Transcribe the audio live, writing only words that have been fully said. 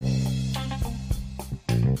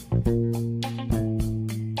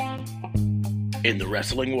In the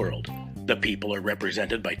wrestling world, the people are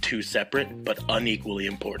represented by two separate but unequally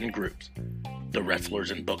important groups. The wrestlers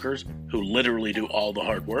and bookers, who literally do all the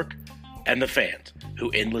hard work, and the fans, who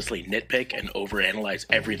endlessly nitpick and overanalyze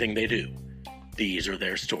everything they do. These are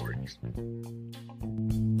their stories.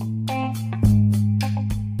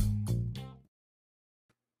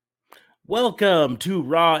 Welcome to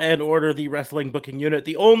Raw and Order, the wrestling booking unit,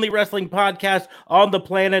 the only wrestling podcast on the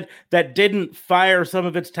planet that didn't fire some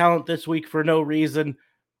of its talent this week for no reason.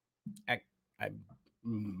 I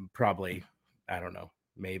don't know,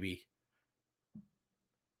 maybe.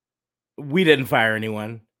 We didn't fire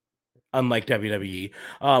anyone, unlike WWE.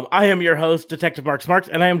 I am your host, Detective Mark Smarks,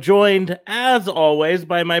 and I am joined, as always,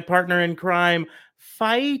 by my partner in crime,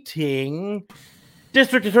 fighting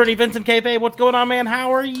District Attorney Vincent Kayfabe. What's going on, man?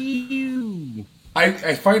 How are you?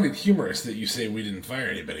 I find it humorous that you say we didn't fire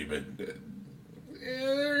anybody, but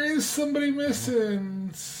there is somebody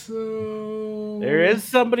missing. So there is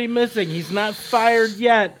somebody missing. He's not fired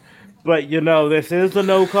yet, but you know this is a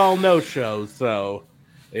no call, no show, so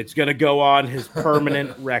it's gonna go on his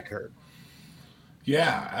permanent record.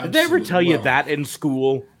 Yeah, absolutely. Did they ever tell you that in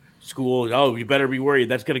school? Oh, you better be worried.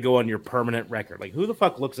 That's gonna go on your permanent record. Like, who the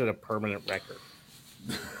fuck looks at a permanent record?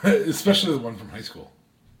 Especially the one from high school.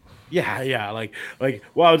 Yeah. Like,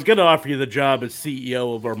 well, I was going to offer you the job as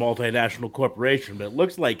CEO of our multinational corporation, but it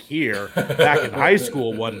looks like here, back in high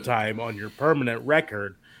school one time on your permanent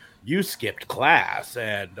record, you skipped class,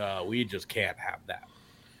 and we just can't have that.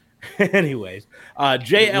 Anyways,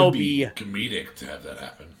 JLB. It would be comedic to have that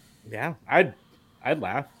happen. Yeah, I'd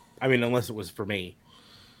laugh. I mean, unless it was for me,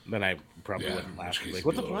 then I probably wouldn't laugh. Like,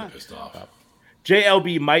 what the fuck? Pissed off.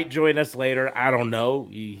 JLB might join us later. I don't know.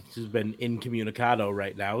 He's been incommunicado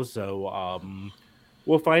right now, so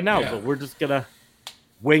we'll find out. Yeah. But we're just gonna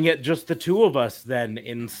wing it, just the two of us, then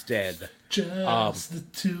instead. Just the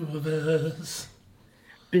two of us.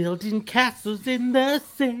 Building castles in the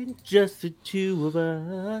sand, just the two of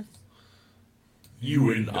us. You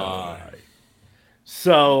and I.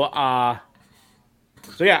 So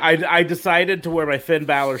yeah, I decided to wear my Finn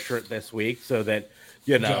Balor shirt this week so that,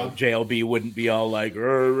 you know, JLB wouldn't be all like, did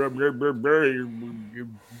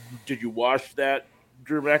you wash that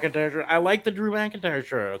Drew McIntyre shirt? I like the Drew McIntyre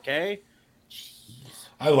shirt, okay? Jeez.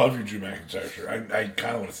 I love your Drew McIntyre shirt. I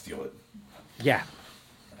kind of want to steal it. Yeah.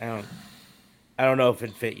 I don't know if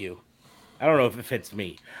it fit you. I don't know if it fits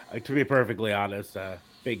me. To be perfectly honest,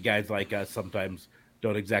 big guys like us sometimes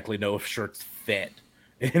don't exactly know if shirts fit.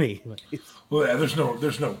 Anyways. Well, yeah,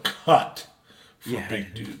 there's no cut for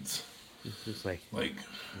big dudes. It's just like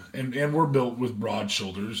and we're built with broad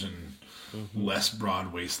shoulders and less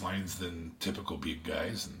broad waistlines than typical big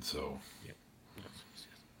guys, and so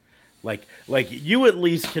like you at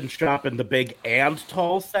least can shop in the big and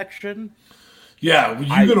tall section. Yeah, when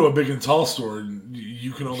you go to a big and tall store,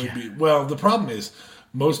 you can only be. Well, the problem is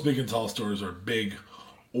most big and tall stores are big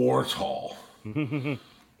or tall,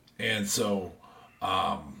 and so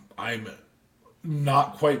I'm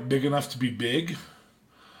not quite big enough to be big.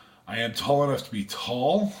 I am tall enough to be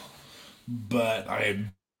tall, but I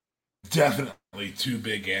am definitely too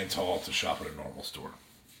big and tall to shop at a normal store.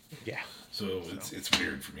 Yeah. So it's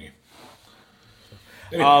weird for me.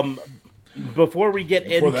 Anyway, before we get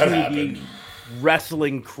into the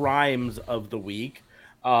wrestling crimes of the week,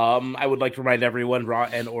 I would like to remind everyone Raw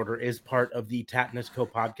and Order is part of the Tatnus Co.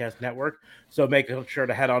 podcast network. So make sure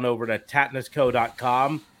to head on over to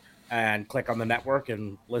tatnusco.com and click on the network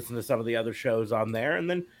and listen to some of the other shows on there. And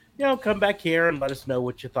then, you know, come back here and let us know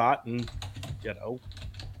what you thought and, you know,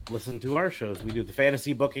 listen to our shows. We do the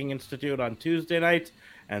Fantasy Booking Institute on Tuesday nights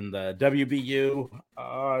and the WBU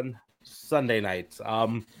on Sunday nights.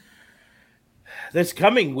 This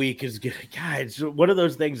coming week is good. God, it's one of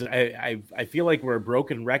those things. I feel like we're a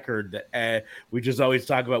broken record that we just always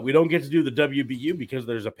talk about. We don't get to do the WBU because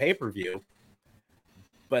there's a pay-per-view.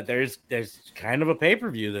 But there's kind of a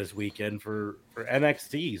pay-per-view this weekend for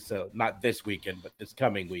NXT. So not this weekend, but this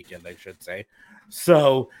coming weekend, I should say.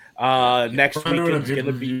 So next weekend is going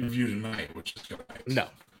to be review tonight, which is no,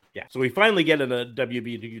 yeah. So we finally get in a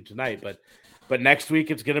WBU tonight, but next week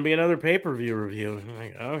it's going to be another pay-per-view review. I'm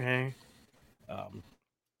like, okay.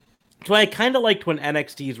 So I kind of liked when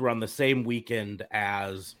NXTs were on the same weekend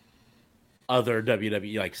as other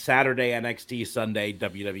WWE, like Saturday NXT, Sunday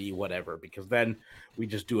WWE, whatever, because then we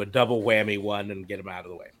just do a double whammy one and get them out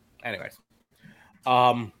of the way. Anyways,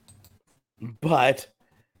 but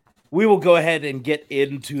we will go ahead and get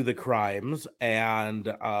into the crimes, and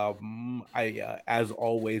I, as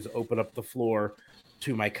always, open up the floor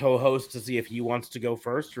to my co-host to see if he wants to go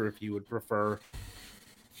first or if he would prefer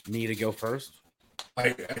me to go first.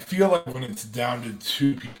 I feel like when it's down to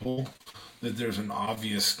two people, that there's an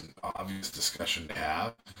obvious discussion to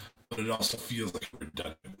have, but it also feels like a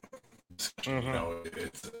redundant discussion. Mm-hmm. You know,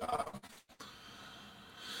 it's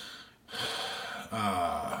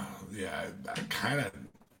yeah, I kind of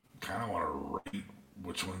want to rate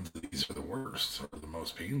which ones of these are the worst or the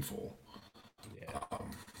most painful. Yeah.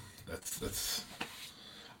 That's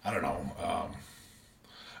I don't know.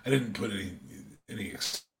 I didn't put any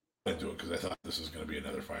into it because I thought this was going to be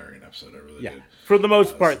another firing episode. I really did. For the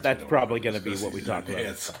most part, that's probably going to be what we talk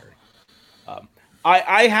about.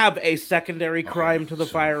 I have a secondary crime to the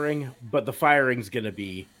firing, but the firing's going to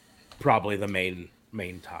be probably the main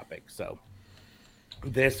topic. So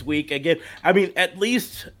this week, again, I mean, at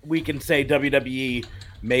least we can say WWE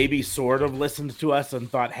maybe sort of listened to us and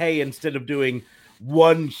thought, hey, instead of doing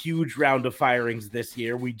one huge round of firings this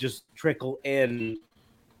year, we just trickle in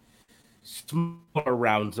smaller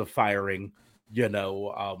rounds of firing,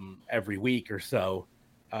 every week or so.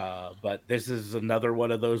 But this is another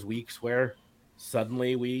one of those weeks where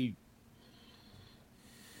suddenly we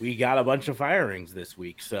got a bunch of firings this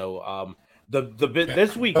week. So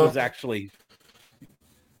this week was actually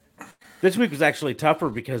tougher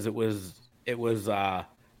because it was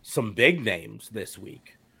some big names this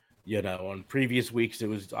week. On previous weeks it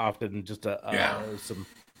was often just some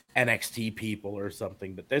NXT people or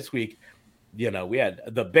something, but this week, we had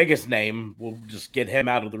the biggest name. We'll just get him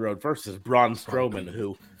out of the road first. Is Braun Strowman,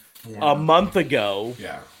 who a month ago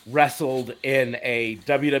wrestled in a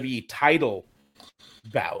WWE title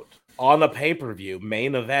bout on a pay-per-view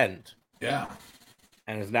main event. Yeah,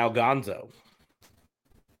 and is now Gonzo.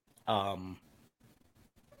 And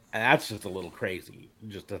that's just a little crazy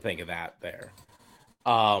just to think of that there.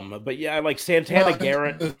 But yeah, like Santana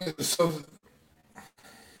Garrett. So,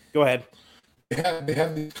 go ahead. They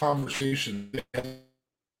have these conversations. There's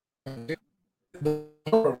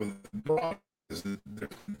some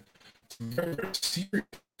very, very serious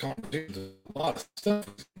conversations. A lot of stuff.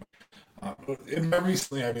 And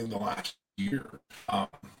recently, I mean, the last year,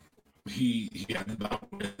 he had about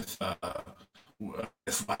with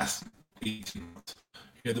this last 18 months.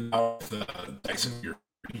 He had about with Tyson Fury.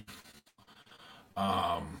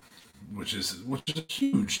 Which is a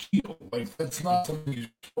huge deal. Like, that's not something you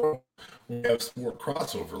throw when you have sport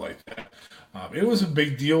crossover like that. It was a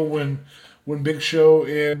big deal when Big Show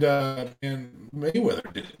and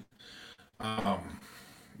Mayweather did it.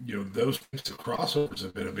 Those types of crossovers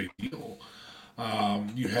have been a big deal.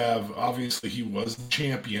 You have, obviously, he was the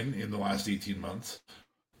champion in the last 18 months,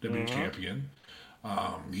 WWE champion.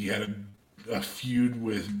 He had a feud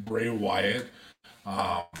with Bray Wyatt.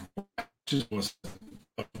 Just was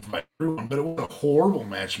by everyone, but it was a horrible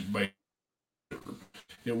match.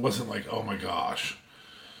 It wasn't like, oh my gosh,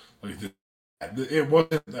 like it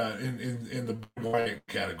wasn't in the Wyatt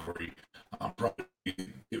category. Probably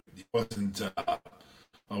it wasn't.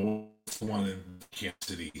 What's the one in Kansas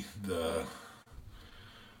City? The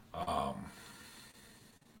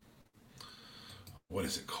what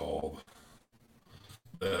is it called?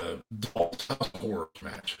 The Doll's House Horror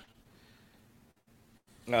match.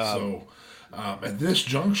 So at this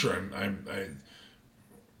juncture,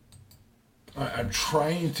 I'm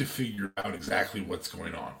trying to figure out exactly what's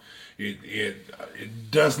going on.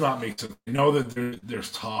 It does not make sense. I know that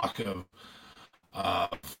there's talk of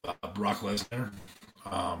Brock Lesnar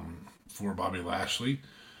for Bobby Lashley.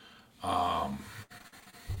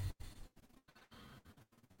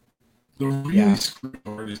 The really screwy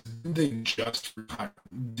part is, didn't they just retire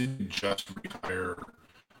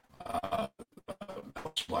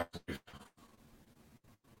Blackwood?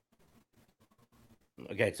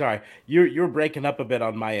 Okay, sorry. You're breaking up a bit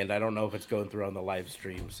on my end. I don't know if it's going through on the live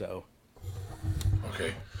stream, so.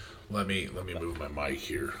 Okay. Let me move my mic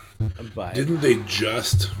here. But didn't they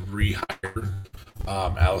just rehire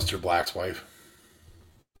Aleister Black's wife?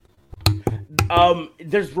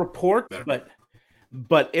 There's reports,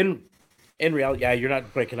 but in reality, yeah, you're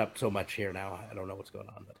not breaking up so much here now. I don't know what's going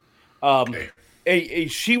on, but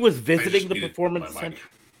she was visiting the performance center.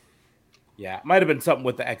 Yeah, it might have been something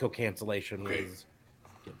with the echo cancellation. Okay.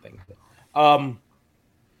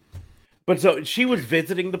 But so she was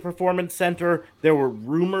visiting the performance center. There were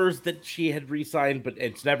rumors that she had re-signed, but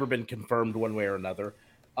it's never been confirmed one way or another.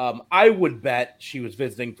 I would bet she was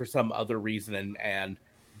visiting for some other reason, and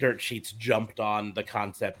Dirt Sheets jumped on the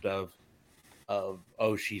concept of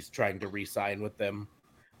she's trying to re-sign with them.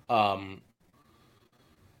 But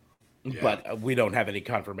we don't have any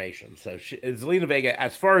confirmation. So Zelina Vega,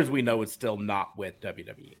 as far as we know, is still not with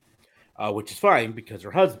WWE, which is fine because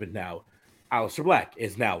her husband now, Aleister Black,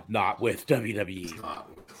 is now not with WWE. Not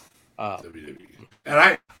with WWE. And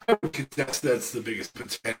I would contest that's the biggest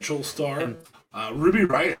potential star. Ruby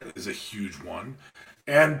Riott is a huge one,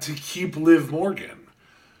 and to keep Liv Morgan.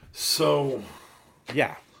 So,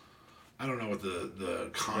 yeah, I don't know what the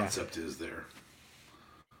concept is there.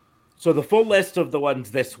 So the full list of the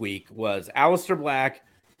ones this week was Aleister Black,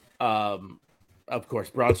 of course,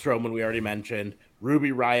 Braun Strowman, we already mentioned,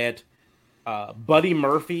 Ruby Riott, Buddy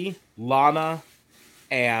Murphy, Lana,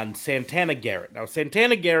 and Santana Garrett. Now,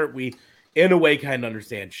 Santana Garrett, we, in a way, kind of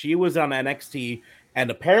understand. She was on NXT,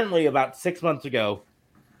 and apparently about 6 months ago,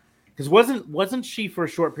 because wasn't she for a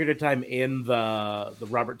short period of time in the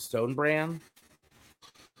Robert Stone brand?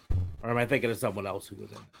 Or am I thinking of someone else who was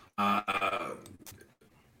in?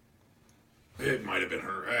 It might have been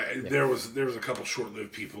her. There was a couple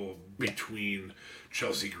short-lived people between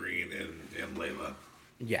Chelsea Green and Layla.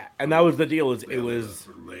 Yeah, and that was the deal. It was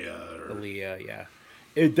Leah. Yeah,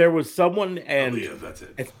 there was someone, and Leah. That's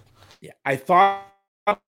it. I thought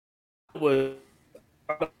it was.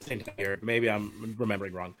 Maybe I'm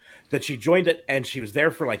remembering wrong. That she joined it and she was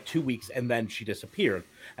there for like 2 weeks and then she disappeared.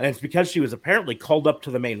 And it's because she was apparently called up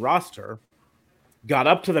to the main roster, got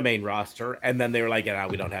up to the main roster, and then they were like,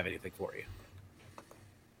 "We don't have anything for you."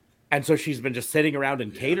 And so she's been just sitting around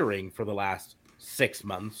and catering for the last 6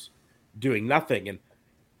 months, doing nothing. And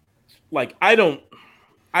like, I don't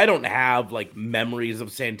have like memories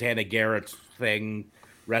of Santana Garrett's thing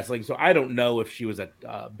wrestling, so I don't know if she was a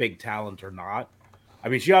big talent or not. I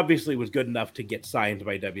mean, she obviously was good enough to get signed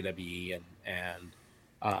by WWE and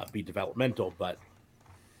be developmental, but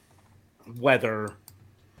whether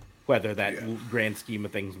that grand scheme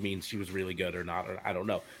of things means she was really good or not, I don't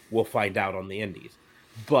know. We'll find out on the indies.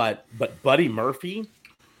 But Buddy Murphy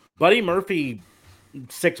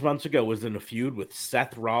 6 months ago was in a feud with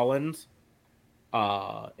Seth Rollins,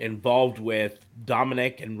 involved with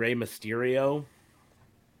Dominic and Rey Mysterio.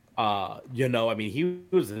 I mean, he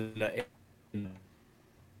was in a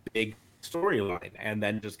big storyline and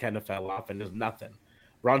then just kind of fell off and is nothing.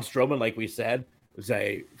 Braun Strowman, like we said, was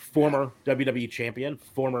a former WWE champion,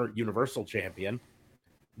 former Universal champion,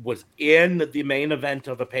 was in the main event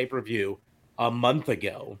of the pay-per-view a month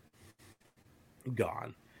ago.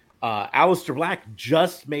 Gone. Aleister Black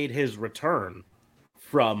just made his return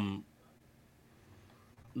from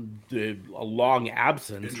a long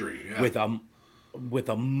absence. Injury, with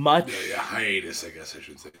a much hiatus, I guess I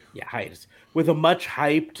should say. Yeah, hiatus. With a much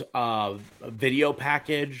hyped video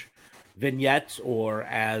package, vignettes, or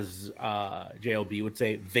as JLB would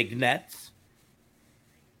say, vignettes.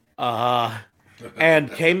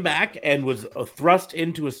 And came back and was thrust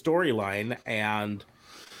into a storyline and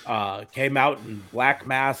came out and black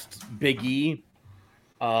masked Big E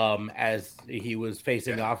as he was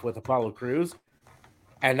facing off with Apollo Crews.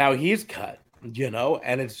 And now he's cut.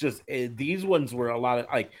 And it's just these ones were a lot of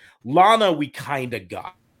like Lana. We kind of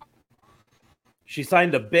got. She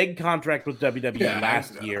signed a big contract with WWE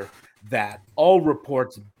last year that all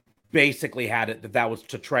reports basically had it that was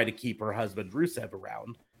to try to keep her husband Rusev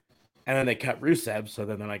around, and then they cut Rusev. So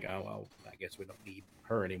then they're like, "Oh well, I guess we don't need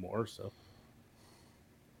her anymore." So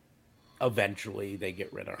eventually they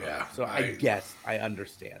get rid of her. Yeah, so I guess I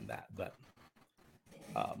understand that, but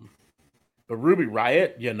Ruby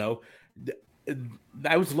Riott,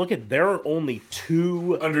 I was looking. There are only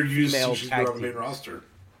 2 underused female tag on the main roster.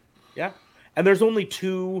 Yeah, and there's only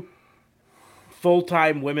 2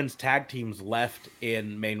 full-time women's tag teams left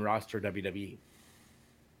in main roster WWE.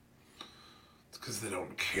 It's because they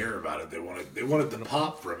don't care about it. They wanted the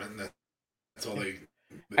pop from it, and that's all they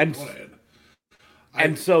wanted.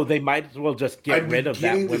 And so they might as well just get rid of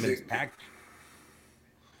that women's tag.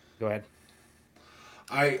 Go ahead.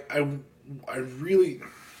 I really.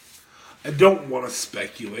 I don't want to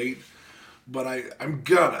speculate, but I'm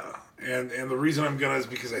gonna. And the reason I'm gonna is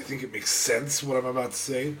because I think it makes sense what I'm about to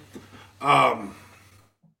say. I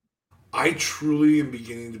truly am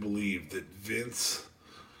beginning to believe that Vince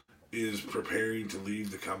is preparing to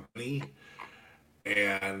leave the company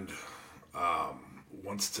and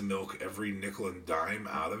wants to milk every nickel and dime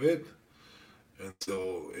out of it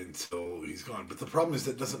until he's gone. But the problem is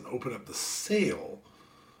that doesn't open up the sale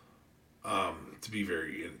to be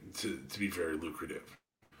very lucrative.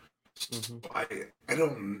 So I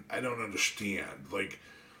don't understand. Like,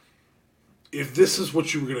 if this is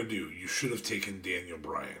what you were gonna do, you should have taken Daniel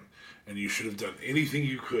Bryan, and you should have done anything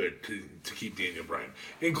you could to keep Daniel Bryan,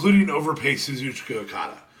 including overpay Suzuki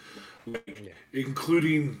Okada,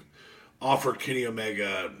 including offer Kenny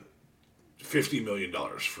Omega $50 million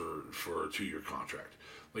for a 2-year contract.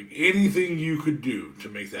 Like, anything you could do to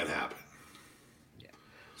make that happen.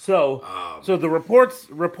 So the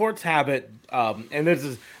reports have it, and this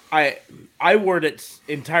is I word it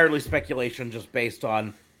entirely speculation, just based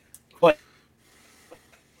on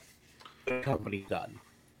the company's done.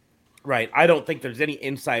 Right. I don't think there's any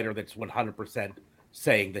insider that's 100%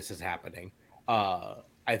 saying this is happening.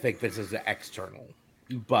 I think this is external,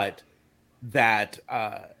 but that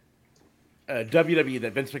WWE,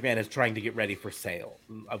 that Vince McMahon is trying to get ready for sale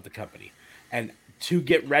of the company. And to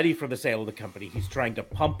get ready for the sale of the company, he's trying to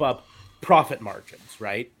pump up profit margins,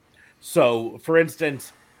 right? So, for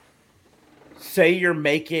instance, say you're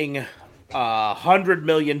making $100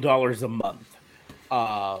 million a month.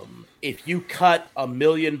 If you cut $1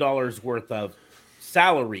 million worth of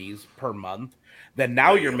salaries per month, then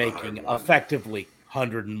now you're making effectively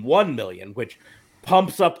 101 million, which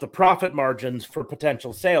pumps up the profit margins for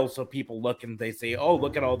potential sales. So people look and they say, "Oh,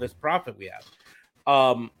 look at all this profit we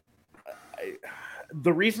have."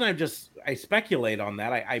 The reason I speculate on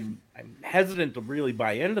that, I'm hesitant to really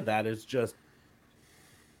buy into that, is just,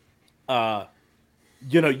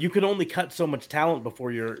 you can only cut so much talent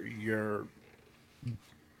before you're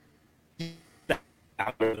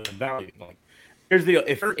value. Like, here's the deal: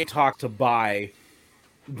 if you're talk to buy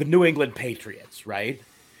the New England Patriots, right?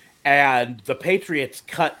 And the Patriots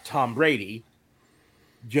cut Tom Brady,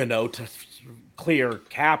 to clear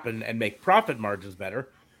cap and make profit margins better.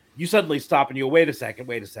 You suddenly stop and you go, wait a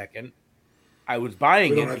second. I was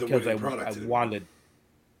buying it because I wanted,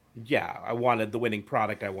 I wanted the winning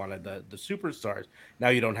product. I wanted the superstars. Now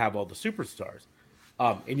you don't have all the superstars.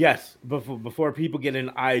 And yes, before people get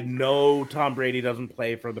in, I know Tom Brady doesn't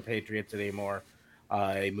play for the Patriots anymore.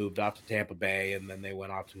 He moved off to Tampa Bay, and then they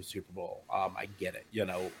went off to a Super Bowl. I get it,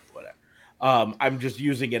 whatever. I'm just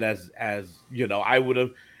using it as I would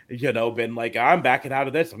have, been like, I'm backing out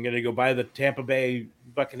of this. I'm going to go buy the Tampa Bay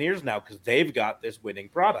Buccaneers now because they've got this winning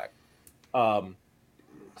product.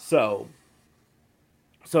 So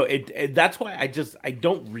that's why I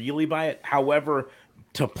don't really buy it. However,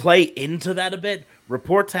 to play into that a bit,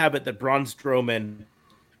 reports have it that Braun Strowman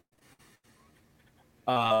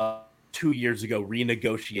 2 years ago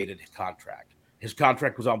renegotiated his contract. His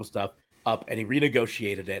contract was almost up, and he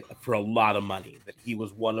renegotiated it for a lot of money, that he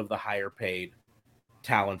was one of the higher paid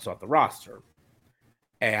talents on the roster.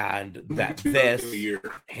 And that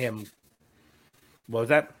what was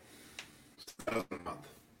that? $100,000 a month.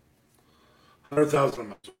 $100,000 a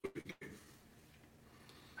month.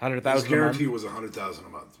 $100,000. His guarantee was $100,000 a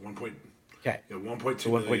month.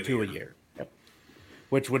 1.2 a year. Yep.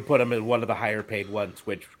 Which would put him in one of the higher paid ones,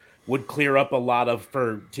 which would clear up a lot of,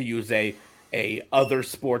 to use a other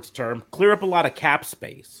sports term, clear up a lot of cap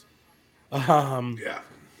space. Getting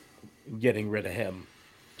rid of him.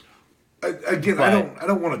 I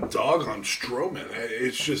don't want to dog on Strowman.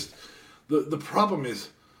 It's just the problem is,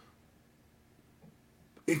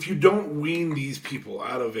 if you don't wean these people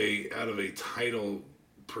out of a title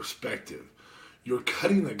perspective, you're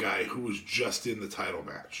cutting the guy who was just in the title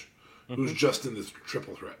match, who's just in this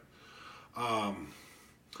triple threat.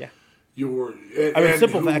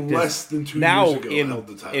 Simple fact is, less than 2 now years ago held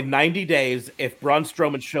the title. In 90 days, if Braun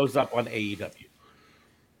Strowman shows up on AEW,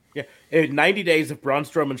 in 90 days, if Braun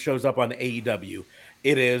Strowman shows up on AEW,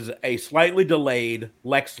 it is a slightly delayed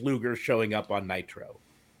Lex Luger showing up on Nitro,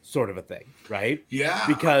 sort of a thing, right? Yeah.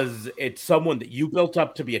 Because it's someone that you built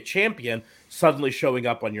up to be a champion suddenly showing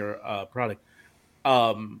up on your product.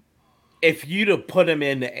 If you'd have put him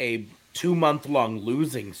in a 2-month-long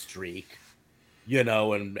losing streak,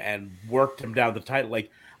 and worked him down the title,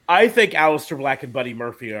 like, I think Aleister Black and Buddy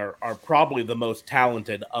Murphy are probably the most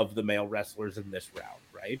talented of the male wrestlers in this round,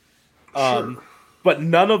 right? Sure. But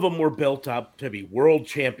none of them were built up to be world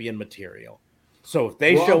champion material. So if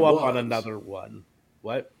they show up on another one,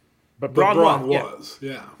 what? But Braun was,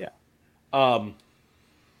 yeah. So,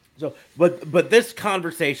 but this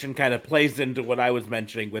conversation kind of plays into what I was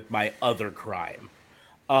mentioning with my other crime.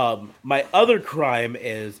 My other crime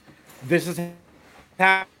is, this is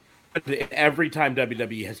happened every time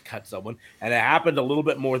WWE has cut someone, and it happened a little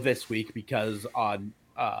bit more this week because on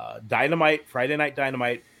Friday Night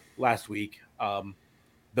Dynamite last week, a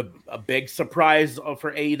big surprise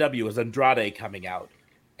for AEW is Andrade coming out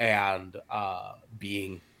and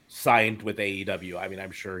being signed with AEW. I mean,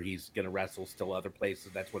 I'm sure he's going to wrestle still other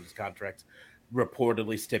places. That's what his contract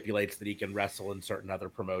reportedly stipulates, that he can wrestle in certain other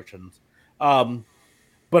promotions.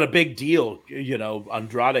 But a big deal,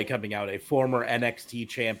 Andrade coming out, a former NXT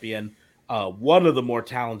champion, one of the more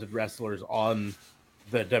talented wrestlers on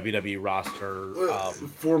the WWE roster.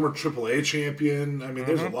 Former AAA champion. I mean,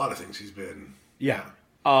 there's a lot of things he's been. Yeah.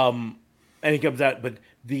 And he comes out, but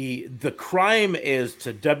the crime is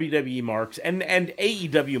to WWE marks and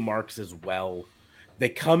AEW marks as well. They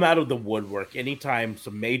come out of the woodwork anytime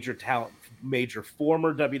some major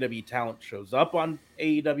former WWE talent shows up on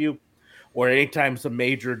AEW. or anytime some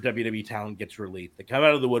major WWE talent gets released, they come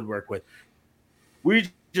out of the woodwork with, we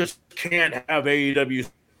just can't have AEW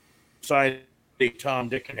sign Tom,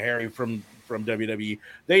 Dick, and Harry from WWE.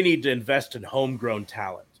 They need to invest in homegrown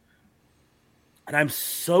talent. And I'm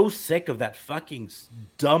so sick of that fucking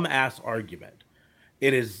dumbass argument.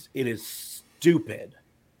 It is stupid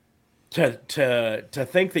to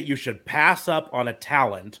think that you should pass up on a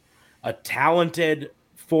talented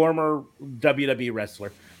former WWE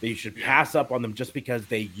wrestler, that you should pass up on them just because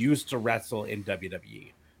they used to wrestle in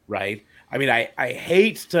WWE, right? I mean, I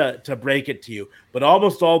hate to break it to you, but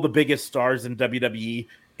almost all the biggest stars in WWE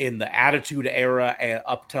in the Attitude Era and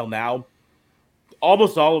up till now,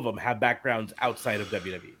 almost all of them have backgrounds outside of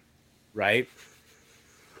WWE, right?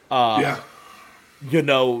 You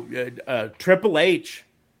know, Triple H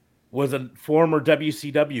was a former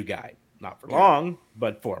WCW guy, not for long,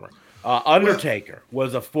 but former. Undertaker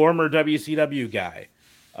was a former WCW guy.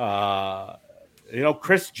 You know,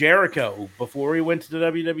 Chris Jericho, before he went to the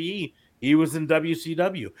WWE, he was in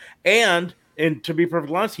WCW. And to be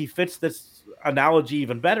perfectly honest, he fits this analogy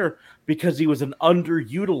even better because he was an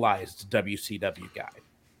underutilized WCW guy.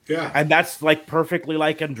 Yeah. And that's like perfectly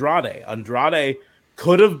like Andrade. Andrade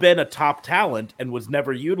could have been a top talent and was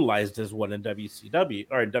never utilized as one in WCW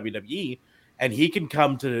or in WWE. And he can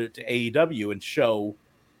come to AEW and show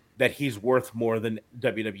that he's worth more than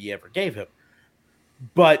WWE ever gave him.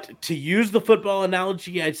 But to use the football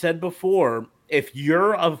analogy I said before, if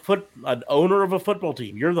you're an owner of a football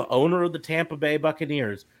team, you're the owner of the Tampa Bay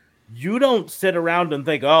Buccaneers, you don't sit around and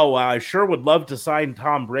think, oh, well, I sure would love to sign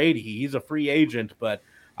Tom Brady. He's a free agent, but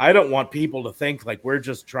I don't want people to think like we're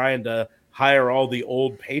just trying to hire all the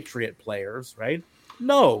old Patriot players, right?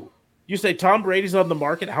 No. You say Tom Brady's on the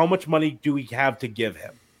market. How much money do we have to give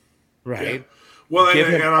him? Right? Yeah. Well,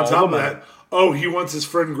 and on top of that, he wants his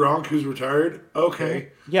friend Gronk who's retired. Okay.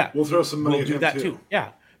 Yeah. We'll throw some money at him that too.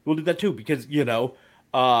 Yeah. We'll do that too because, you know,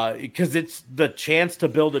 because it's the chance to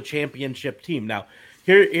build a championship team. Now,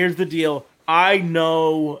 here's the deal. I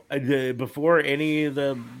know before any of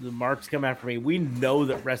the marks come after me, we know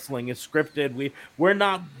that wrestling is scripted. We're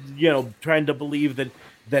not, you know, trying to believe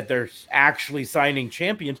that they're actually signing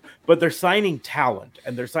champions, but they're signing talent,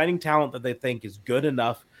 and they're signing talent that they think is good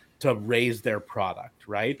enough to raise their product,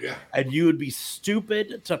 right? Yeah. And you would be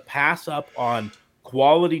stupid to pass up on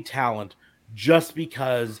quality talent just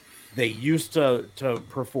because they used to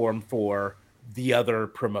perform for the other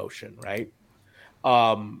promotion, right?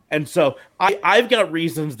 And so I've got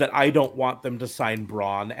reasons that I don't want them to sign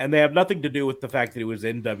Braun, and they have nothing to do with the fact that he was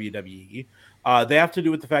in WWE. They have to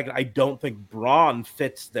do with the fact that I don't think Braun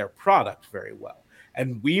fits their product very well.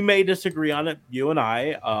 And we may disagree on it, you and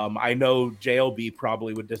I. I know JLB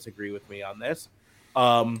probably would disagree with me on this.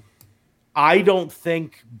 I don't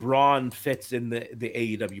think Braun fits in the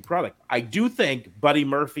AEW product. I do think Buddy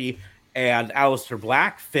Murphy and Aleister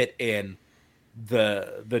Black fit in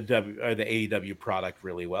the AEW product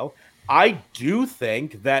really well. I do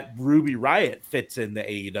think that Ruby Riott fits in the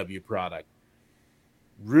AEW product.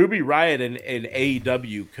 Ruby Riott in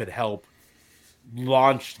AEW could help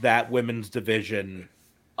launch that women's division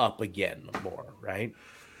up again more, right?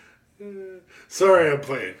 Sorry, I'm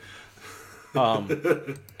playing.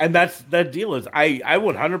 And that's that deal is I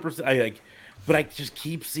 100% but I just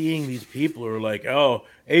keep seeing these people who are like, oh,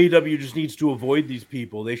 AEW just needs to avoid these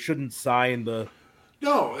people. They shouldn't sign the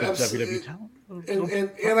WWE talent.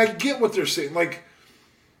 And I get what they're saying. Like,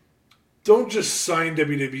 don't just sign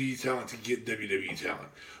WWE talent to get WWE talent.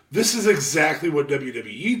 This is exactly what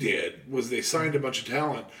WWE did, was they signed a bunch of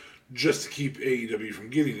talent just to keep AEW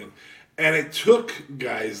from getting them. And it took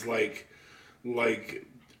guys like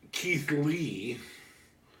Keith Lee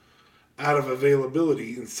out of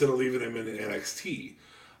availability instead of leaving him in NXT.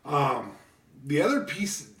 The other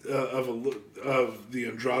piece of the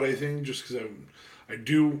Andrade thing, just because I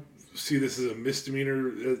do see this as a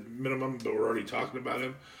misdemeanor minimum, but we're already talking about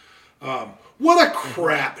him. What a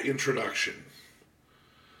crap introduction.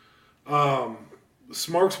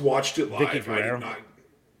 Smarks watched it live. I did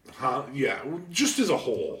not. Yeah, just as a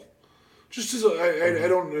whole. Just as I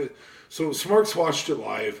don't. So Smarks watched it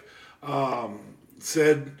live.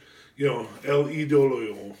 Said, you know, El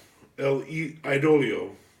Idolio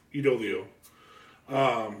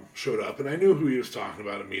showed up, and I knew who he was talking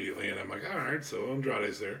about immediately. And I'm like, all right, so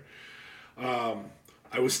Andrade's there.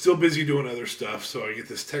 I was still busy doing other stuff, so I get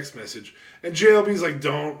this text message, and JLB's like,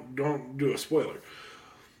 don't do a spoiler.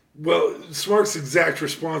 Well, Smark's exact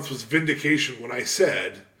response was vindication when I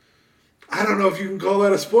said, I don't know if you can call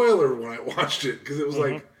that a spoiler when I watched it, because it was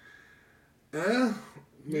like,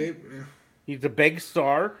 maybe. He's a big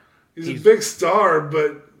star. He's a big star,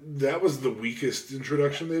 but that was the weakest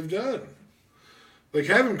introduction they've done. Like,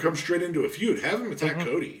 have him come straight into a feud. Have him attack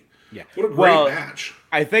Cody. Yeah. What a great match.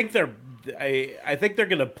 I think they're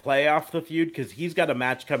gonna play off the feud because he's got a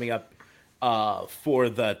match coming up for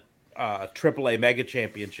the AAA Mega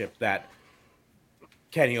Championship that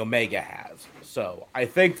Kenny Omega has. So I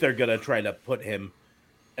think they're gonna try to put him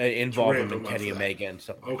involve him in Kenny Omega and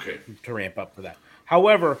stuff. Okay. To ramp up for that.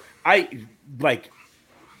 However, I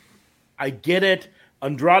get it.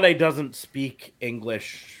 Andrade doesn't speak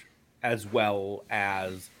English as well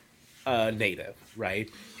as native, right?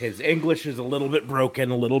 His English is a little bit broken,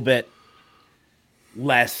 a little bit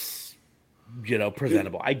less,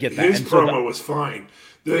 presentable. I get that. His promo was fine.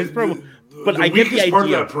 But I get the idea. Part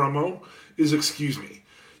of that promo is, excuse me,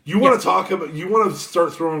 you want to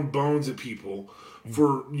start throwing bones at people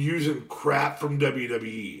for using crap from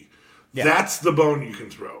WWE. Yeah. That's the bone you can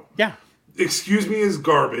throw. Yeah. Excuse me is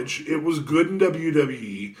garbage. It was good in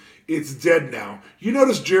WWE. It's dead now. You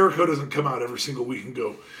notice Jericho doesn't come out every single week and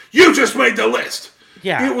go, "You just made the list."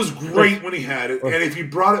 Yeah. It was great when he had it, and if he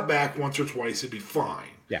brought it back once or twice, it'd be fine.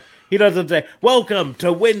 Yeah. He doesn't say, "Welcome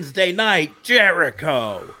to Wednesday Night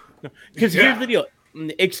Jericho." Because here's the deal.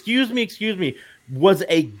 Excuse me, was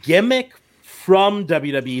a gimmick from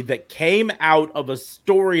WWE that came out of a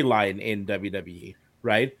storyline in WWE,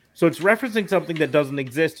 right? So it's referencing something that doesn't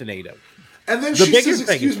exist in AEW. And then she says,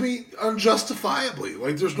 excuse me, unjustifiably.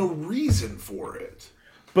 Like, there's no reason for it.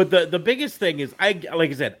 But the biggest thing is, like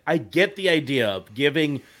I said, I get the idea of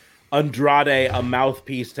giving Andrade a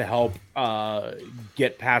mouthpiece to help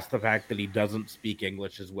get past the fact that he doesn't speak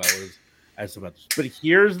English as well as some others. But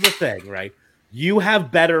here's the thing, right? You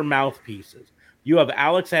have better mouthpieces. You have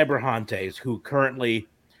Alex Abrahantes, who currently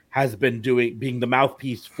has been being the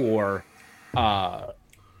mouthpiece for the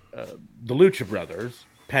Lucha Brothers,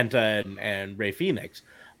 Penta and Rey Fenix.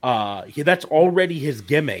 That's already his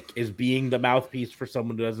gimmick, is being the mouthpiece for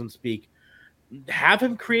someone who doesn't speak. Have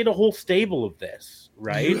him create a whole stable of this,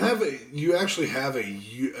 right? You actually have a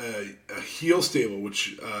heel stable,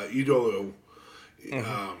 which Idolo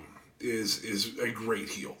is a great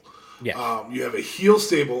heel. Yeah. You have a heel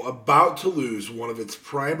stable about to lose one of its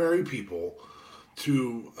primary people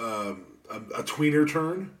to a tweener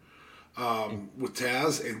turn with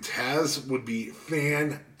Taz, and Taz would be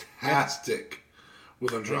fantastic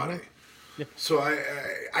with Andrade. Yeah. So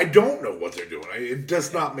I don't know what they're doing. It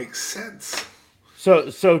does not make sense. So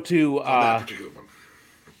to that particular one.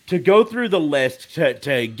 To go through the list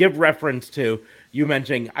to give reference to, you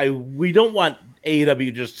mentioning we don't want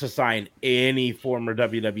AEW just to sign any former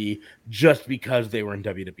WWE just because they were in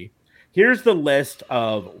WWE. Here's the list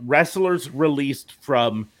of wrestlers released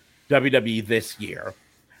from WWE this year.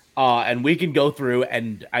 And we can go through,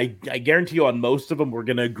 and I guarantee you on most of them, we're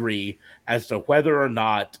going to agree as to whether or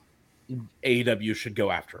not AEW should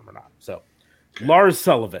go after him or not. So, okay. Lars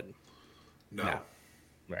Sullivan. No.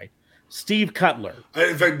 Right. Steve Cutler.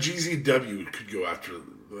 In fact, GZW could go after,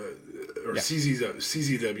 or yeah.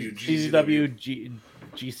 CZW,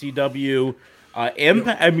 GCW,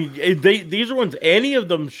 Impact. I mean, these are ones, any of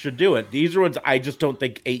them should do it. These are ones I just don't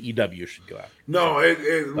think AEW should go after. No,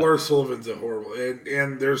 Lars Sullivan's a horrible,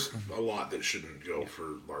 and there's a lot that shouldn't go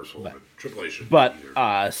for Lars Sullivan. Triple H shouldn't. But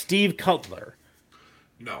Steve Cutler.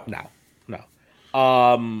 No.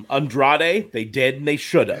 Andrade, they did and they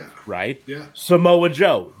should have, right? Yeah. Samoa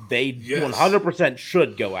Joe, they 100%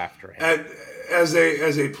 should go after him. And as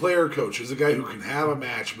a player coach, as a guy who can have a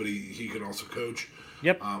match, but he can also coach.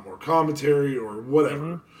 Yep. Or commentary or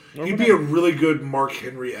whatever. Mm-hmm. He'd be a really good Mark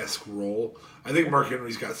Henry-esque role. I think Mark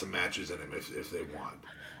Henry's got some matches in him if they want.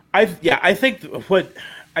 I think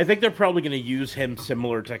they're probably going to use him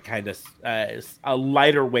similar to kind of a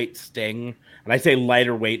lighter weight Sting, and I say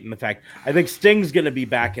lighter weight in the fact I think Sting's going to be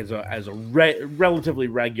back as a relatively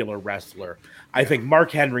regular wrestler. I think Mark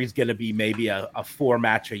Henry's going to be maybe a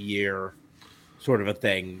 4-match a year sort of a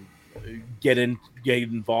thing. Get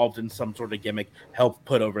involved in some sort of gimmick, help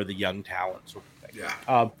put over the young talent sort of thing. Yeah,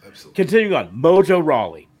 absolutely. Continuing on, Mojo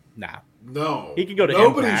Rawley. No, he can go to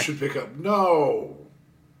Nobody Impact. Should pick up. No,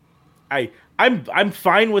 I'm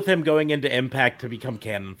fine with him going into Impact to become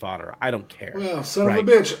cannon fodder. I don't care. Well, son of a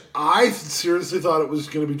bitch. I seriously thought it was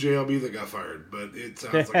going to be JLB that got fired, but it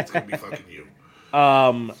sounds like it's going to be fucking you.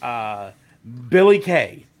 Billy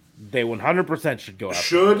Kay. They 100% should go after.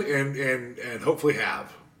 Should and hopefully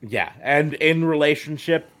have. Yeah, and in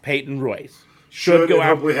relationship, Peyton Royce should go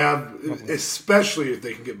after. Hopefully have, especially if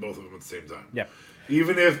they can get both of them at the same time. Yeah.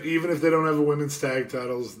 Even if they don't have a women's tag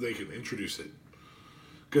titles, they can introduce it.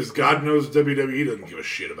 Because God knows WWE doesn't give a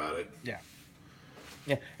shit about it. Yeah.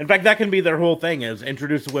 Yeah. In fact, that can be their whole thing: is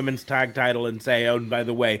introduce a women's tag title and say, "Oh, and by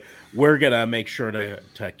the way, we're gonna make sure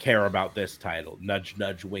to care about this title." Nudge,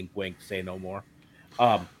 nudge, wink, wink. Say no more.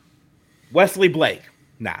 Wesley Blake,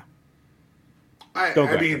 nah. I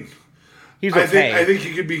mean, he's okay. I think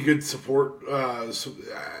he could be good support.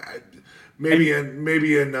 Maybe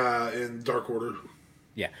in Dark Order.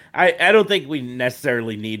 Yeah, I don't think we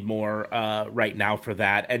necessarily need more right now for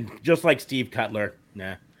that. And just like Steve Cutler,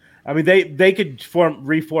 nah. I mean, they could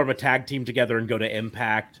reform a tag team together and go to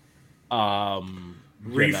Impact.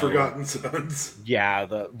 Forgotten Sons. Yeah,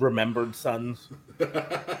 the Remembered Sons.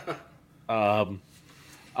 Bo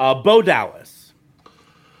Dallas.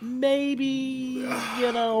 Maybe,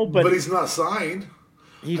 but he's not signed.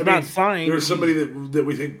 He's not signed. There's somebody that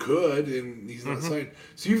we think could, and he's not signed.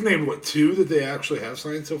 So you've named, 2 that they actually have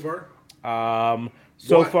signed so far?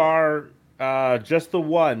 So far, just the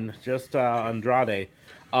one, just Andrade.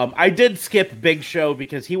 I did skip Big Show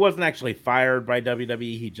because he wasn't actually fired by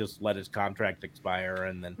WWE. He just let his contract expire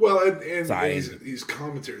and then and he's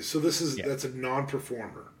commentary. So that's a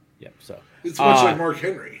non-performer. Yep. So it's much like Mark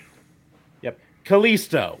Henry. Yep.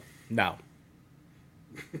 Kalisto, no.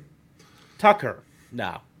 Tucker,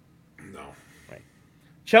 no. Right.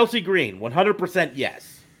 Chelsea Green, 100%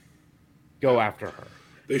 yes. Go after her.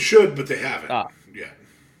 They should, but they haven't. Yeah.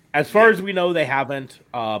 As far as we know, they haven't.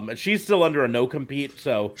 She's still under a no compete,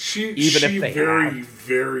 so she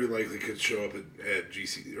very likely could show up at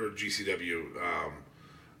GC or GCW,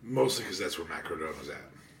 mostly because that's where Matt Cardona was at.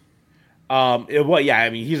 I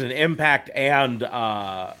mean, he's an Impact and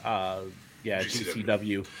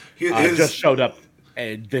GCW. Just showed up.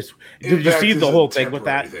 And did you see the whole thing with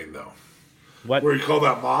that? What? Where he called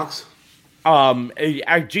out Mox?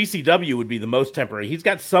 GCW would be the most temporary. He's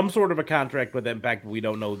got some sort of a contract with Impact, but we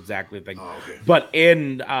don't know exactly the thing. Okay. But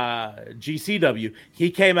in GCW, he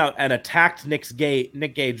came out and attacked Nick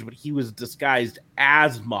Gage, but he was disguised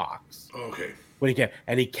as Mox. Okay. When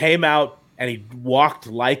he came out and he walked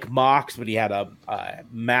like Mox, but he had a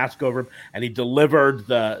mask over him, and he delivered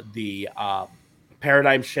the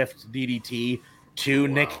Paradigm Shift DDT to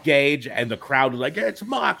Nick Gage, and the crowd was like, "It's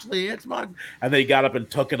Moxley, it's Moxley," and then he got up and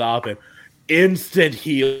took it off, and instant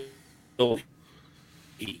heel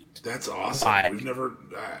heat. That's awesome. We've never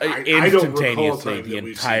instantaneously the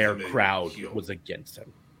entire crowd was against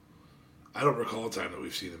him. I don't recall a time that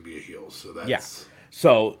we've seen him be a heel. So that's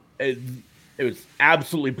So it was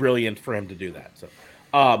absolutely brilliant for him to do that. So,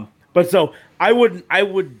 but I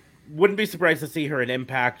wouldn't be surprised to see her in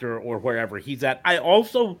Impact or wherever he's at. I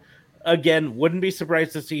also, again, wouldn't be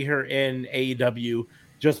surprised to see her in AEW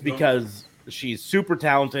just because she's super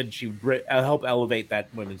talented. She would help elevate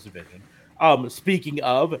that women's division. Speaking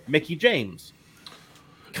of Mickie James,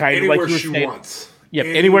 anywhere she wants. Yep,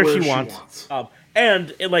 anywhere she wants.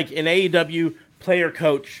 And like in AEW, player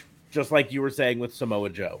coach, just like you were saying with Samoa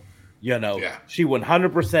Joe. She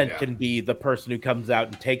 100% can be the person who comes out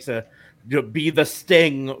and takes be the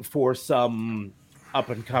Sting for some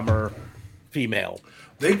up-and-comer female.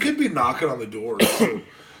 They could be knocking on the door.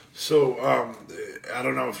 So I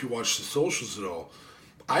don't know if you watch the socials at all.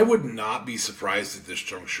 I would not be surprised at this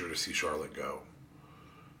juncture to see Charlotte go.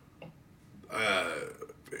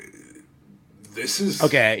 This is...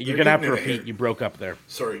 Okay, you're going to have to repeat. You broke up there.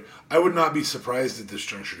 Sorry. I would not be surprised at this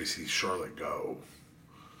juncture to see Charlotte go.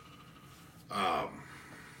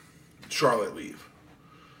 Charlotte leave.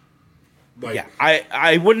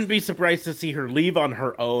 I wouldn't be surprised to see her leave on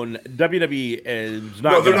her own. WWE is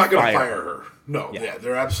not. No, they're not going to fire her. No,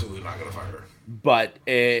 they're absolutely not going to fire her. But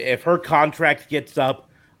if her contract gets up,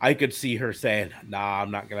 I could see her saying, "Nah,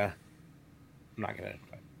 I'm not gonna."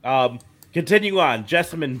 Continue on,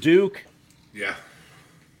 Jessamyn Duke. Yeah,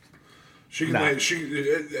 she can. I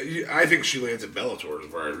think she lands at Bellator.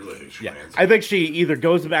 Is where I really think she lands. I think she either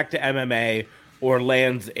goes back to MMA or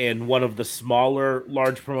lands in one of the smaller,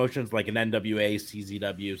 large promotions like an NWA,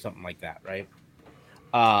 CZW, something like that, right?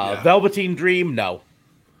 Velveteen Dream, no.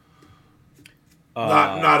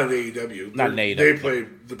 Not at AEW. Not in AEW. They play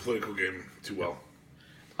the political game too well.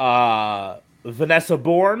 Vanessa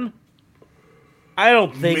Bourne, I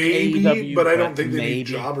don't think AEW, but I don't think they need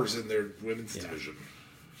jobbers in their women's division.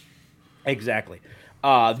 Exactly.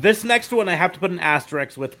 This next one I have to put an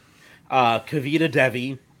asterisk with Kavita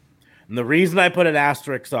Devi. And the reason I put an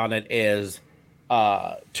asterisk on it is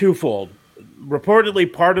twofold.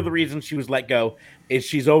 Reportedly, part of the reason she was let go is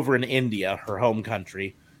she's over in India, her home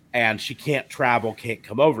country, and she can't travel, can't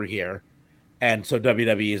come over here. And so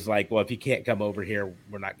WWE is like, well, if you can't come over here,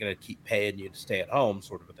 we're not going to keep paying you to stay at home,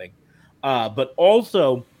 sort of a thing. But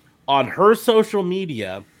also, on her social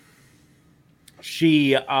media,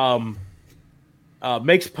 she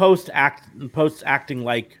makes posts acting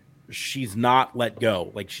like she's not let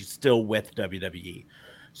go, like she's still with WWE.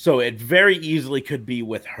 So it very easily could be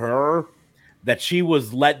with her that she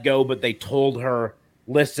was let go, but they told her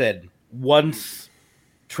listen, once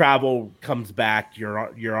travel comes back,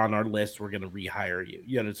 you're on our list. We're going to rehire you.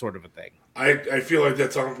 You know, sort of a thing. I feel like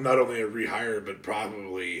that's not only a rehire, but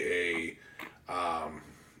probably a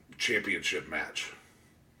championship match.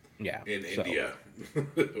 Yeah, in India. What?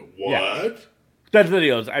 Yeah. That's the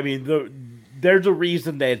deal. I mean, there's a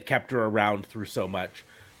reason they had kept her around through so much,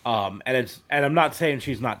 and I'm not saying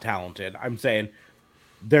she's not talented. I'm saying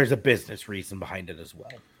there's a business reason behind it as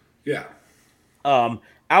well. Yeah.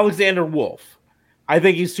 Alexander Wolf, I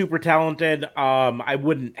think he's super talented. I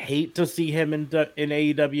wouldn't hate to see him in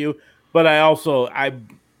AEW, but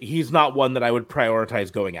he's not one that I would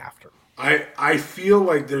prioritize going after. I feel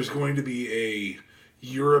like there's going to be a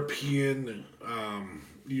European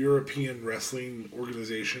wrestling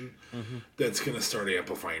organization that's going to start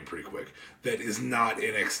amplifying pretty quick. That is not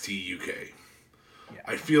NXT UK. Yeah.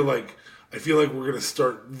 I feel like we're going to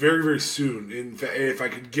start very, very soon. In fact, if I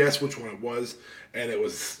could guess which one it was, and it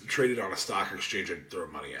was traded on a stock exchange, I'd throw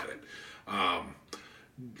money at it.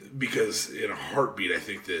 Because in a heartbeat, I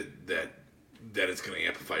think that it's going to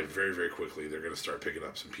amplify very, very quickly. They're going to start picking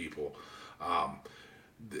up some people.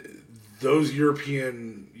 Those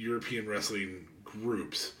European wrestling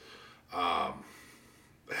groups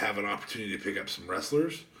have an opportunity to pick up some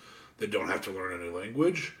wrestlers that don't have to learn a new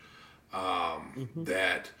language,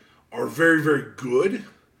 that are very, very good,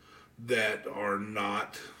 that are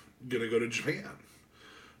not going to go to Japan.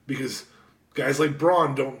 Because guys like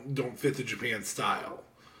Braun don't fit the Japan style,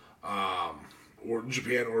 or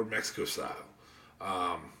Japan or Mexico style.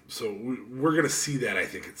 So we're going to see that, I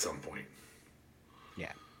think, at some point.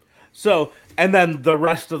 Yeah. So, and then the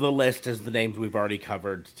rest of the list is the names we've already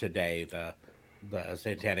covered today, the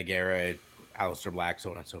Santana Garrett, Aleister Black,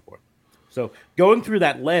 so on and so forth. So going through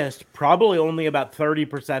that list, probably only about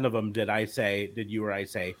 30% of them did you or I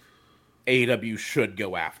say AEW should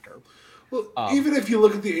go after. Well, even if you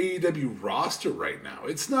look at the AEW roster right now,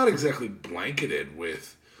 it's not exactly blanketed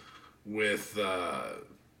with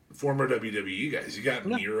former WWE guys. You got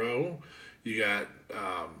Miro, you got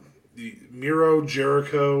Miro,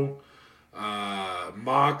 Jericho,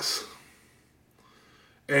 Mox,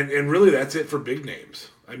 and really that's it for big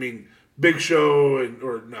names. I mean, Big Show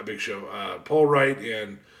or not Big Show, Paul Wright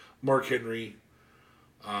and Mark Henry.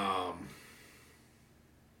 I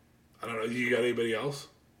don't know. You got anybody else?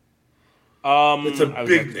 It's a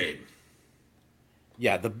big name.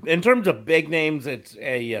 Yeah, in terms of big names, it's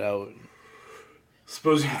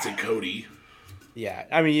Suppose you could say Cody. Yeah,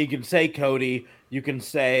 I mean, you can say Cody. You can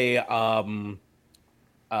say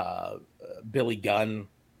Billy Gunn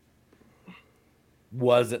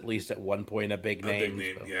was at least at one point a big name.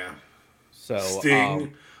 Yeah. So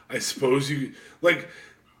Sting, I suppose you like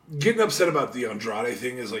getting upset about the Andrade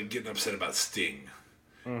thing is like getting upset about Sting.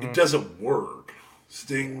 Mm-hmm. It doesn't work.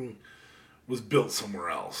 Sting was built somewhere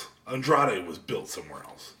else. Andrade was built somewhere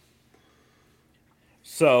else.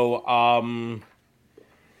 So, I mean,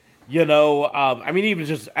 even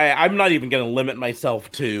just I'm not even going to limit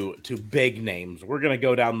myself to big names. We're going to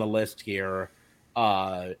go down the list here,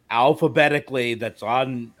 alphabetically. That's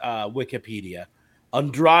on Wikipedia.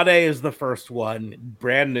 Andrade is the first one,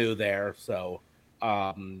 brand new there. So,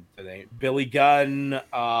 Billy Gunn,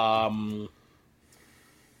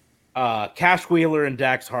 Cash Wheeler, and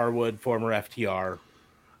Dax Harwood, former FTR.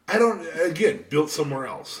 Built somewhere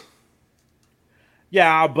else.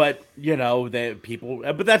 Yeah, but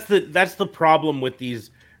but that's the problem with these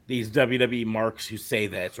WWE marks who say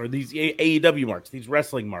this, or these AEW marks, these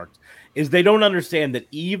wrestling marks, is they don't understand that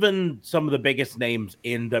even some of the biggest names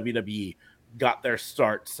in WWE got their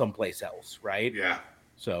start someplace else, right? Yeah.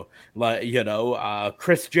 So,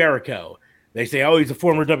 Chris Jericho, they say, oh, he's a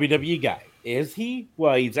former WWE guy. Is he?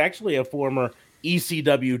 Well, he's actually a former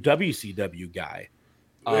ECW, WCW guy.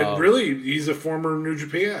 And really, he's a former New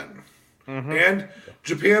Japan. Mm-hmm. And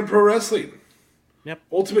Japan Pro Wrestling. Yep.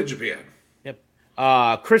 Ultimate Japan. Yep.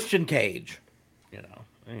 Christian Cage. Yes.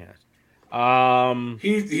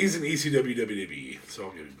 He's an ECW WWE, so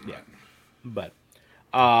I'll give him that.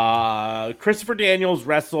 But Christopher Daniels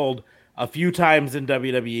wrestled a few times in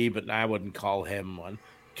WWE, but I wouldn't call him one.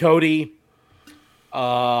 Cody.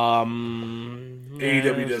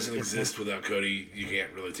 AEW doesn't exist without Cody. You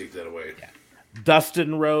can't really take that away. Yeah.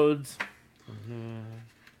 Dustin Rhodes. Mm-hmm.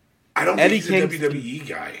 I don't think he's a WWE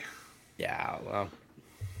guy. Yeah, well,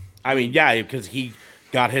 I mean, yeah, because he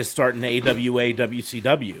got his start in AWA,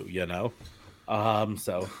 WCW,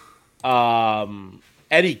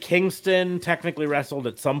 Eddie Kingston technically wrestled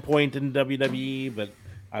at some point in WWE, but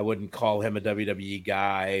I wouldn't call him a WWE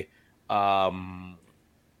guy. No.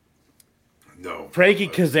 Frankie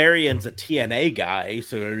Kazarian's a TNA guy,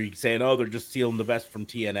 so are you saying, oh, they're just stealing the best from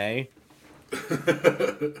TNA?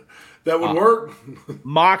 That would work.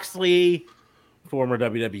 Moxley, former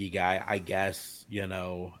WWE guy, I guess.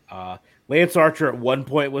 Lance Archer at one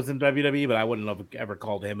point was in WWE, but I wouldn't have ever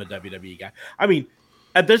called him a WWE guy. I mean,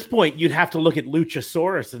 at this point, you'd have to look at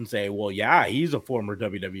Luchasaurus and say, well, yeah, he's a former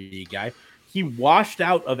WWE guy. He washed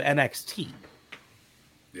out of NXT.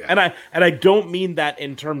 Yeah. And I don't mean that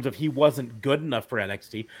in terms of he wasn't good enough for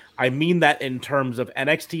NXT. I mean that in terms of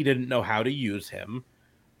NXT didn't know how to use him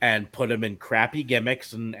and put him in crappy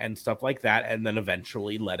gimmicks and stuff like that, and then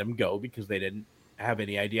eventually let him go because they didn't have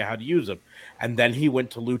any idea how to use him. And then he went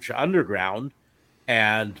to Lucha Underground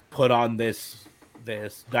and put on this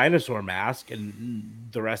dinosaur mask, and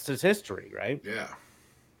the rest is history, right? Yeah.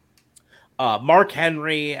 Mark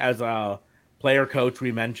Henry as a player coach,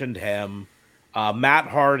 we mentioned him. Matt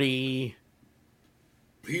Hardy.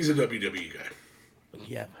 He's a WWE guy.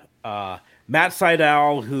 Yeah. Matt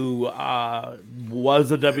Sydal, who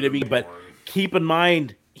was a WWE, but keep in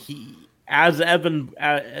mind, Evan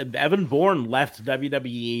Bourne left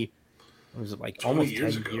WWE. Was it like almost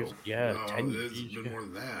 10 years? Yeah, no, 10 years. It's been more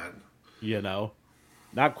than that.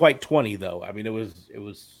 Not quite 20 though. I mean, it was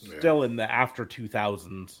still in the after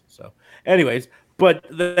 2000s. So, anyways, but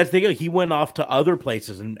that's the thing. He went off to other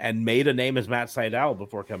places and made a name as Matt Sydal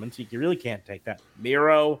before coming. So you really can't take that.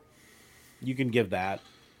 Miro, you can give that.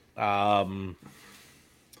 I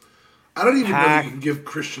don't even know if you can give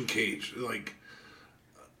Christian Cage. Like,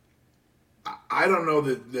 I don't know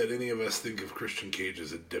that any of us think of Christian Cage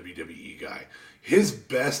as a WWE guy. His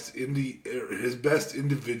best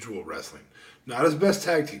individual wrestling, not his best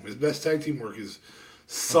tag team. His best tag team work is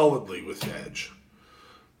solidly with Edge.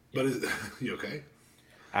 But you okay?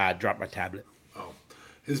 I dropped my tablet. Oh,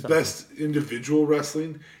 his best individual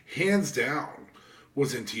wrestling, hands down,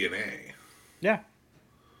 was in TNA. Yeah.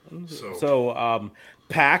 So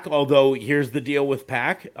Pac, although here's the deal with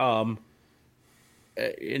Pac, no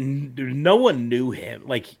one knew him.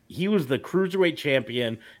 Like, he was the cruiserweight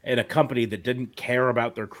champion in a company that didn't care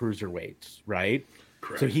about their cruiserweights, right?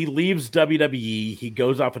 Correct. So he leaves WWE, he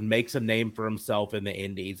goes off and makes a name for himself in the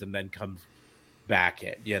indies, and then comes back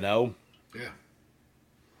in, Yeah.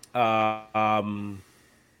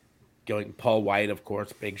 Going Paul White, of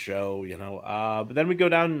course, Big Show, but then we go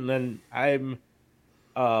down, and then I'm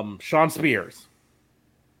Sean Spears.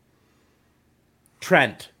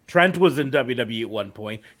 Trent was in WWE at one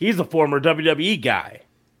point. He's a former WWE guy.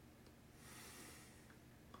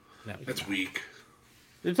 No, that's weak.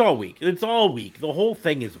 It's all weak. The whole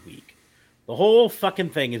thing is weak. The whole fucking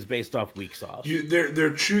thing is based off weak sauce.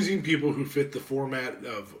 They're choosing people who fit the format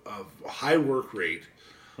of high work rate,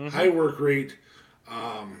 and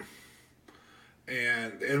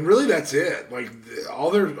really that's it. Like,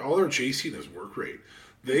 all they're chasing is work rate.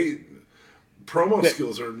 Promo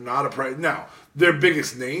skills are not a priority. Now, their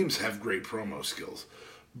biggest names have great promo skills,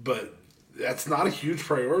 but that's not a huge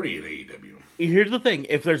priority in AEW. Here's the thing.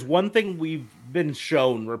 If there's one thing we've been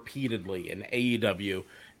shown repeatedly in AEW,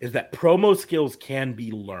 is that promo skills can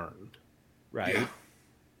be learned, right?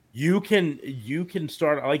 Yeah. You can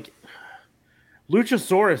start, like,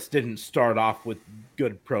 Luchasaurus didn't start off with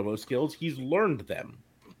good promo skills. He's learned them.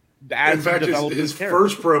 In fact, his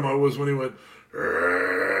first promo was when he went,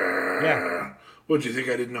 yeah. What, do you think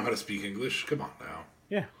I didn't know how to speak English? Come on now.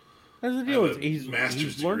 Yeah. That's the deal. He's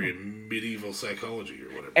master's degree in medieval psychology or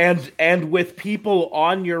whatever. And with people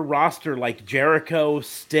on your roster like Jericho,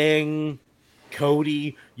 Sting,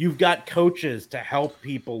 Cody, you've got coaches to help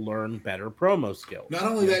people learn better promo skills. Not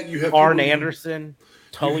only that, you have Arn Anderson,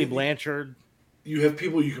 Tully Blanchard. You have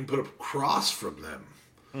people you can put across from them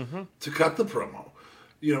to cut the promo.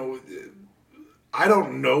 I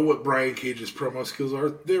don't know what Brian Cage's promo skills are.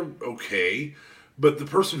 They're okay. But the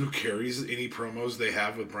person who carries any promos they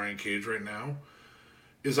have with Brian Cage right now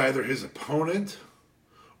is either his opponent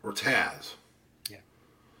or Taz. Yeah.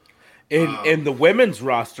 In the women's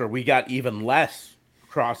roster, we got even less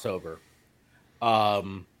crossover.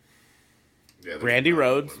 Brandy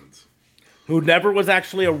Rhodes, who never was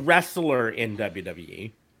actually a wrestler in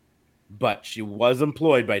WWE, but she was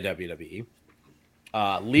employed by WWE.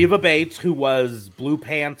 Leva Bates, who was Blue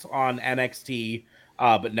Pants on NXT,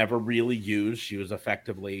 but never really used. She was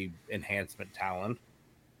effectively enhancement talent.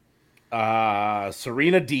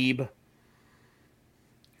 Serena Deeb,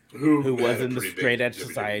 who was in the Straight Edge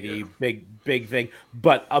Society, yeah. big thing.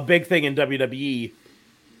 But a big thing in WWE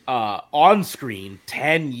on screen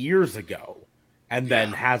 10 years ago, and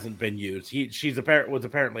then hasn't been used. Was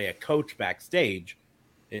apparently a coach backstage,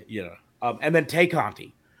 and then Tay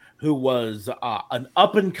Conti, who was an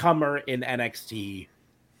up-and-comer in NXT,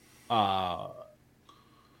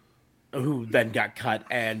 who then got cut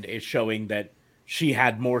and is showing that she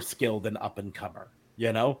had more skill than up and comer,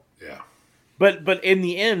 you know? Yeah. But in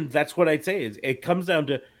the end, that's what I'd say is it comes down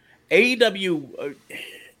to AEW.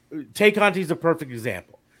 Tay Conti's a perfect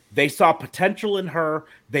example. They saw potential in her.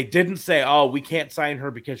 They didn't say, "Oh, we can't sign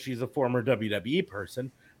her because she's a former WWE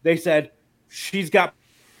person." They said, "She's got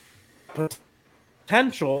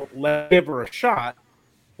potential. Let's give her a shot.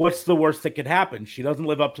 What's the worst that could happen? She doesn't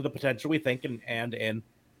live up to the potential we think, and in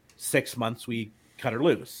 6 months we cut her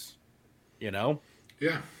loose." You know?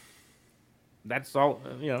 Yeah. That's all.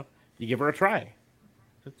 You give her a try.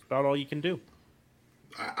 That's about all you can do.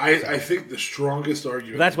 I think the strongest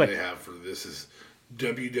argument that they have for this is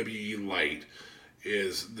WWE Light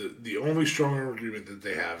is the only strong argument that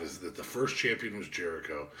they have is that the first champion was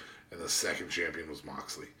Jericho and the second champion was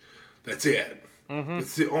Moxley. That's it. Mm-hmm.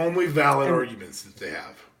 It's the only valid arguments that they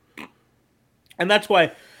have. And that's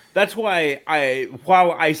why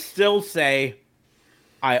while I still say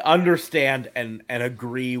I understand and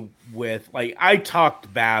agree with, like, I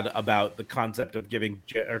talked bad about the concept of giving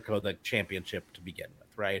Jericho the championship to begin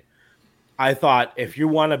with, right? I thought if you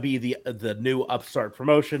want to be the new upstart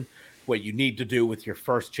promotion, what you need to do with your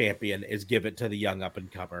first champion is give it to the young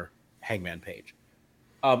up-and-comer Hangman Page.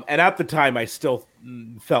 And at the time, I still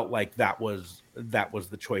felt like that was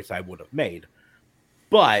the choice I would have made.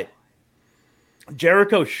 But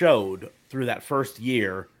Jericho showed through that first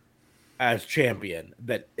year as champion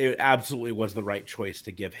that it absolutely was the right choice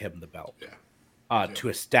to give him the belt. Yeah. To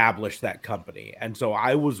establish that company. And so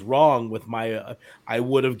I was wrong with my I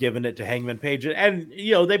would have given it to Hangman Page, and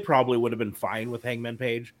they probably would have been fine with Hangman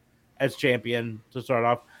Page as champion to start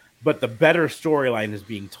off, but the better storyline is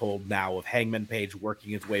being told now of Hangman Page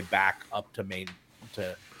working his way back up to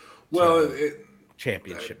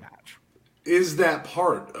championship match. Is that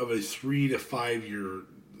part of a 3 to 5 year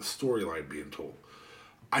storyline being told?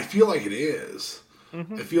 I feel like it is.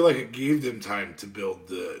 Mm-hmm. I feel like it gave them time to build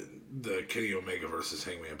the Kenny Omega versus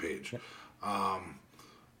Hangman Page.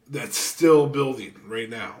 That's still building right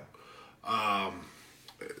now.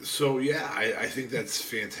 So yeah, I think that's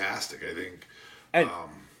fantastic. I think,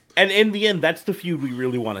 and in the end, that's the feud we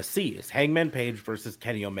really want to see is Hangman Page versus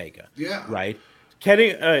Kenny Omega. Yeah, right.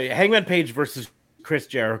 Hangman Page versus Chris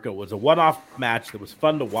Jericho was a one-off match that was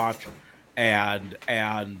fun to watch, and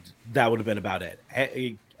that would have been about it.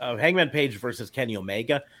 Hangman Page versus Kenny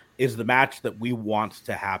Omega is the match that we want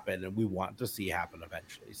to happen and we want to see happen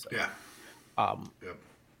eventually. So, yeah. Yep.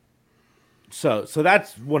 So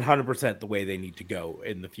that's 100% the way they need to go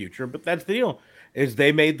in the future. But that's the deal, is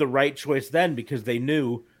they made the right choice then because they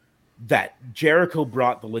knew that Jericho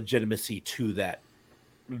brought the legitimacy to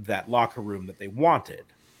that locker room that they wanted.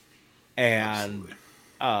 And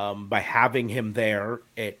by having him there,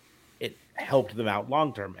 it helped them out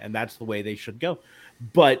long term, and that's the way they should go.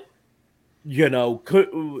 But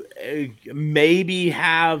could maybe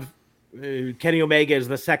have Kenny Omega as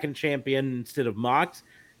the second champion instead of Mox.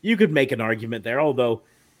 You could make an argument there, although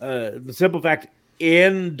the simple fact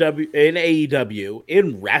in AEW,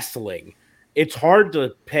 in wrestling, it's hard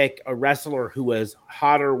to pick a wrestler who was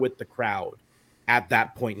hotter with the crowd at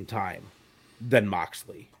that point in time than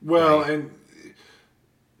Moxley. Well, right? And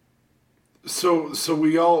so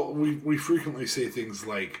we frequently say things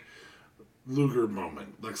like Luger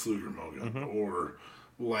moment, Lex Luger moment, mm-hmm. or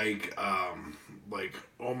like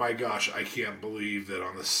oh my gosh, I can't believe that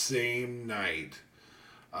on the same night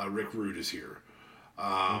Rick Rude is here,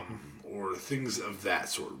 or things of that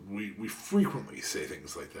sort. We frequently say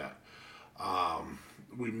things like that.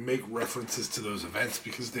 We make references to those events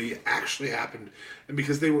because they actually happened and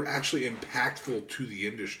because they were actually impactful to the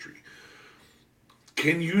industry.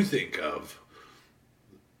 Can you think of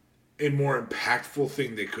a more impactful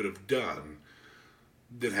thing they could have done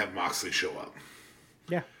than have Moxley show up?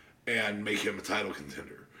 Yeah. And make him a title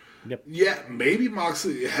contender. Yep. Yeah, maybe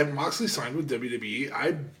Moxley signed with WWE.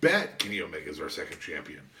 I bet Kenny Omega is our second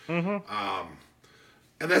champion. Mm-hmm.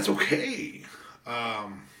 And that's okay.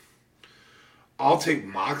 I'll take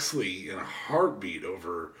Moxley in a heartbeat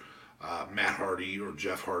over Matt Hardy or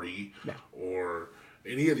Jeff Hardy, yeah. or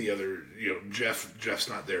any of the other. Jeff's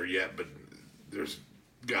not there yet, but there's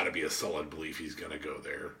got to be a solid belief he's going to go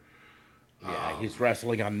there. Yeah, he's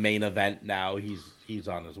wrestling on Main Event now. He's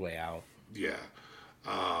on his way out. Yeah,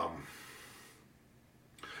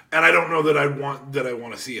 and I don't know that I want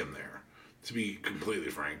to see him there. To be completely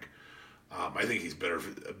frank, I think he's better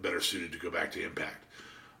suited to go back to Impact.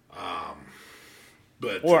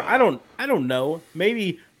 But I don't know.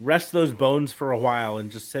 Maybe rest those bones for a while and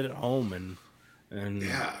just sit at home and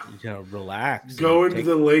yeah, relax. Go into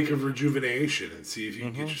the lake of rejuvenation and see if you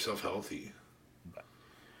can get yourself healthy.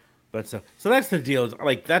 But so that's the deal.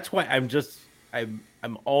 Like, that's why I'm just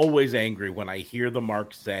I'm always angry when I hear the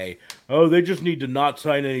marks say, "Oh, they just need to not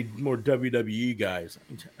sign any more WWE guys."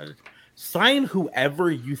 Sign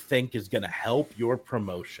whoever you think is going to help your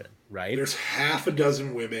promotion, right? There's half a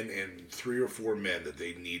dozen women and 3 or 4 men that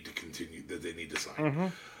they need to continue that they need to sign.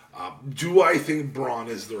 Mm-hmm. Do I think Braun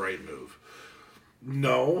is the right move?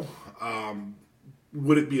 No.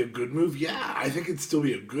 Would it be a good move? Yeah, I think it'd still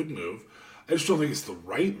be a good move. I just don't think it's the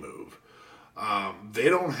right move. They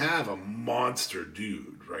don't have a monster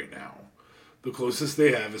dude right now. The closest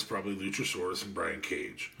they have is probably Luchasaurus and Brian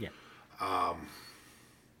Cage. Yeah.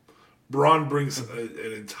 Braun brings an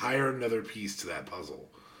entire another piece to that puzzle.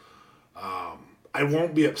 I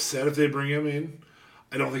won't be upset if they bring him in.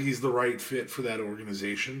 I don't think he's the right fit for that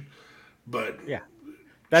organization. But yeah,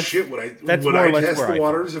 would I test the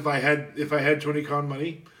waters if I had Tony Khan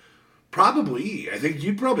money? Probably. I think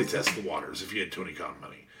you'd probably test the waters if you had Tony Khan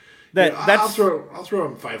money. I'll throw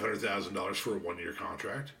him $500,000 for a 1-year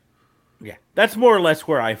contract. Yeah, that's more or less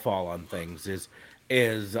where I fall on things.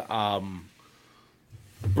 Is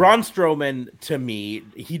Braun Strowman, to me,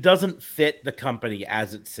 he doesn't fit the company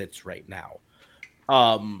as it sits right now.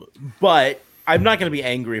 But I'm not going to be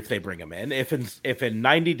angry if they bring him in. If in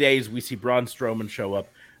 90 days we see Braun Strowman show up,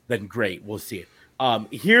 then great, we'll see it.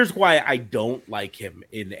 Here's why I don't like him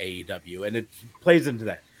in AEW, and it plays into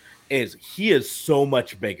that, is he is so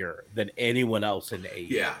much bigger than anyone else in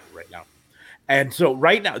AEW right now. And so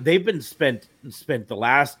right now, they've been spent the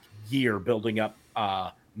last year building up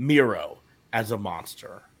Miro as a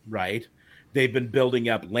monster, right? They've been building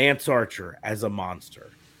up Lance Archer as a monster.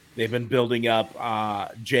 They've been building up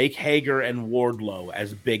Jake Hager and Wardlow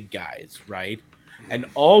as big guys, right? And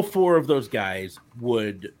all 4 of those guys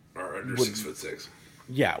are under 6'6".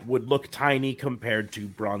 Yeah, would look tiny compared to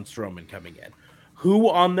Braun Strowman coming in. Who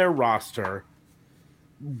on their roster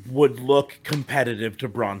would look competitive to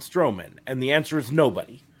Braun Strowman? And the answer is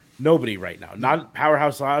nobody. Nobody right now. Not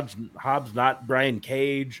Powerhouse Hobbs, not Brian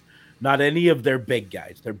Cage, not any of their big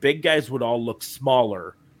guys. Their big guys would all look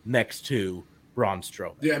smaller next to Braun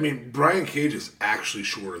Strowman. Yeah, I mean, Brian Cage is actually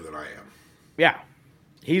shorter than I am. Yeah.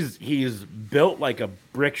 He's built like a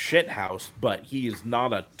brick shit house, but he is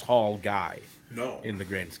not a tall guy. No. In the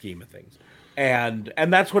grand scheme of things. And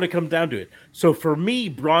that's what it comes down to it. So for me,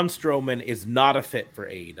 Braun Strowman is not a fit for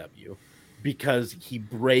AEW because he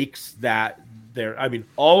breaks that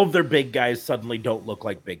all of their big guys suddenly don't look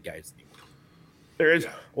like big guys anymore. There is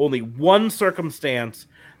only one circumstance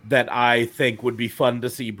that I think would be fun to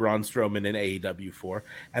see Braun Strowman in AEW for,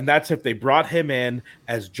 and that's if they brought him in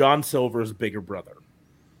as John Silver's bigger brother.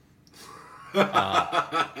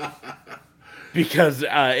 Because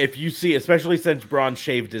if you see, especially since Braun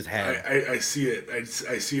shaved his head, I see it. I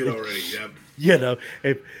see it already. Yep. You know,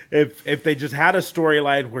 if they just had a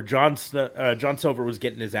storyline where John Silver was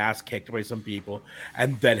getting his ass kicked by some people,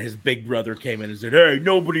 and then his big brother came in and said, "Hey,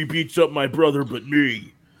 nobody beats up my brother but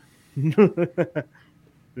me."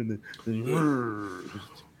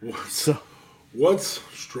 What's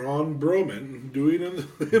Strong Broman doing in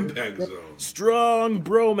the Impact Zone? Strong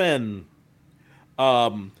Broman.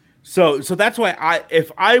 So that's why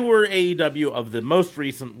if I were AEW of the most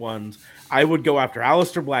recent ones, I would go after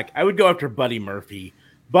Aleister Black. I would go after Buddy Murphy.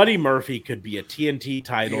 Buddy Murphy could be a TNT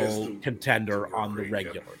title contender on the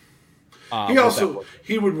regular.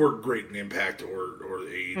 He would work great in Impact or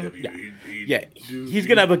AEW. He's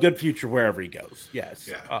gonna have a good future wherever he goes. Yes.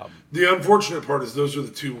 Yeah. The unfortunate part is those are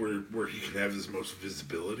the two where he can have his most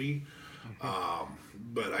visibility.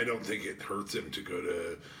 But I don't think it hurts him to go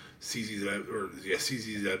to CZW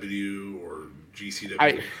or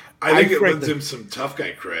GCW. I think it lends him some tough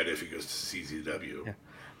guy cred if he goes to CZW. Yeah.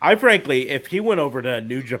 I frankly, if he went over to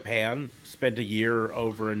New Japan, spent a year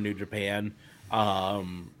over in New Japan,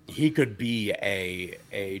 he could be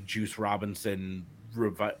a Juice Robinson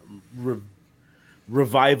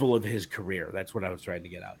revival of his career. That's what I was trying to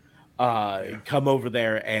get out. Come over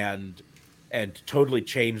there and totally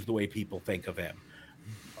change the way people think of him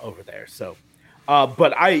over there. So.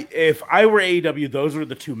 But if I were AEW, those are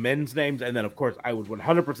the two men's names, and then of course I would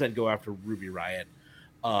 100% go after Ruby Riott.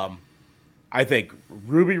 I think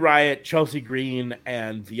Ruby Riott, Chelsea Green,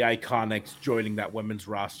 and the Iconics joining that women's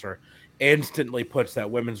roster instantly puts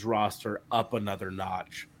that women's roster up another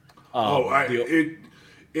notch.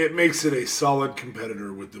 It makes it a solid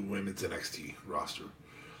competitor with the women's NXT roster,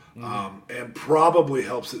 and probably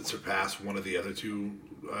helps it surpass one of the other two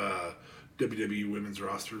WWE women's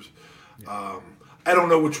rosters. I don't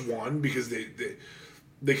know which one because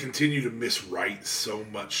they continue to miswrite so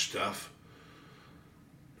much stuff.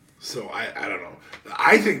 So I don't know.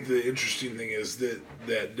 I think the interesting thing is that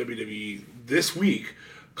WWE this week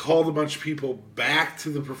called a bunch of people back to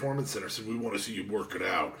the performance center, said, "We want to see you work it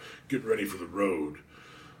out, get ready for the road."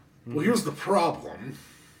 Mm-hmm. Well, here's the problem.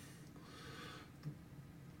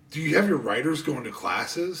 Do you have your writers going to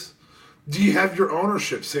classes? Do you have your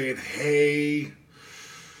ownership saying, "Hey,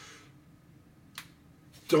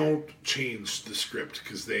 don't change the script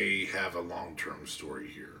because they have a long-term story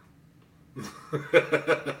here"?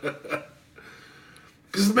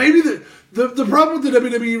 Because maybe the problem with the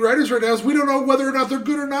WWE writers right now is we don't know whether or not they're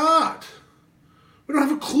good or not. We don't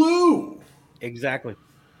have a clue. Exactly.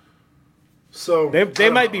 So they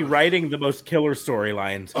might be writing the most killer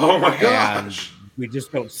storylines. Oh my gosh! We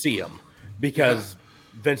just don't see them because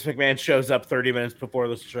Vince McMahon shows up 30 minutes before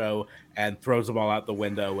the show and throws them all out the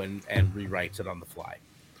window and rewrites it on the fly.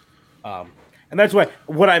 And that's why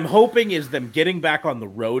what I'm hoping is them getting back on the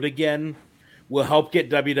road again will help get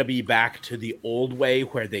WWE back to the old way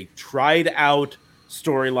where they tried out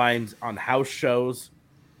storylines on house shows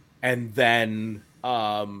and then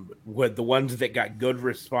with the ones that got good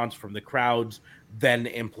response from the crowds, then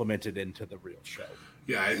implemented into the real show.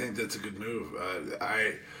 Yeah, I think that's a good move.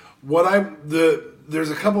 There's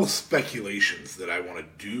a couple of speculations that I want to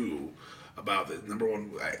do about that. Number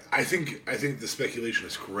one, I think the speculation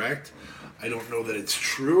is correct. I don't know that it's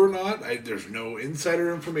true or not. There's no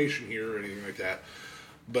insider information here or anything like that.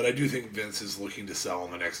 But I do think Vince is looking to sell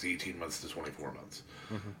in the next 18 months to 24 months.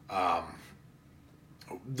 Mm-hmm.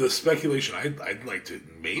 The speculation I'd like to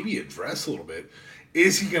maybe address a little bit,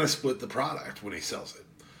 is he going to split the product when he sells it?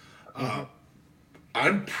 Mm-hmm.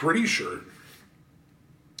 I'm pretty sure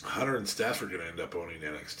Hunter and Steph are going to end up owning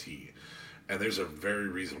NXT. And there's a very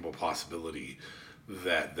reasonable possibility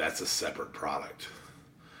that that's a separate product.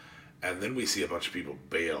 And then we see a bunch of people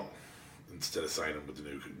bail instead of signing with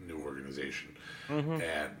the new organization. Mm-hmm.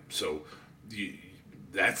 And so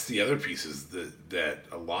that's the other piece is that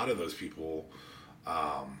a lot of those people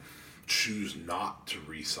choose not to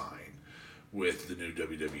re-sign with the new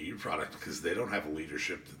WWE product because they don't have a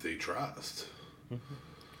leadership that they trust. Mm-hmm.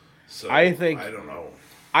 So I don't know.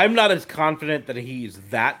 I'm not as confident that he's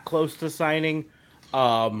that close to signing.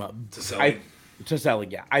 To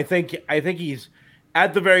selling, yeah. I think he's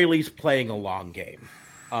at the very least playing a long game.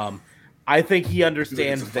 I think he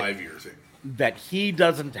understands it's a 5-year thing. That he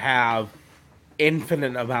doesn't have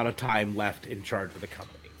infinite amount of time left in charge of the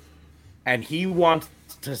company, and he wants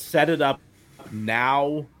to set it up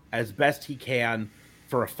now as best he can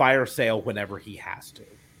for a fire sale whenever he has to.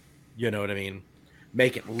 You know what I mean?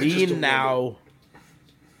 Make it lean now.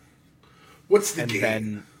 What's the game?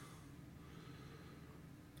 Then,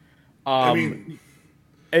 I mean,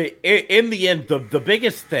 in the end, the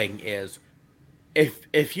biggest thing is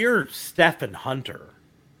if you're Stephen Hunter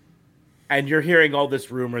and you're hearing all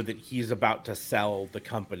this rumor that he's about to sell the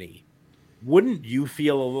company, wouldn't you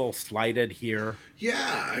feel a little slighted here?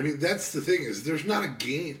 Yeah, I mean that's the thing is there's not a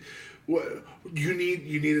gain. What you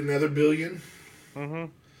need another billion? Mm-hmm.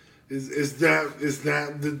 Is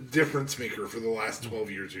that the difference maker for the last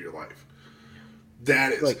 12 years of your life?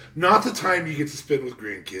 That is not the time you get to spend with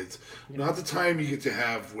grandkids, not the time you get to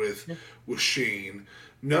have with Shane.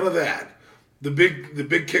 None of that. The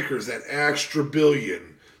big kicker is that extra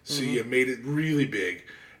billion. So you made it really big,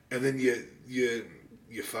 and then you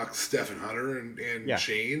fucked Stephen Hunter and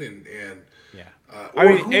Shane and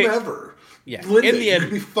whomever. Linda, in the end, you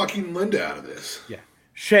could be fucking Linda out of this. Yeah,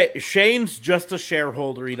 Shane's just a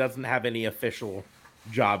shareholder. He doesn't have any official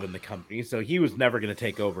job in the company, so he was never going to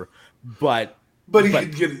take over. But he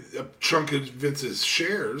could get a chunk of Vince's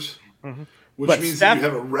shares, which means that you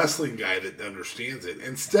have a wrestling guy that understands it.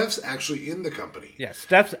 And Steph's actually in the company. Yeah,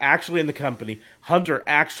 Steph's actually in the company. Hunter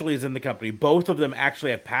actually is in the company. Both of them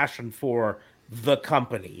actually have passion for the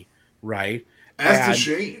company, right? As does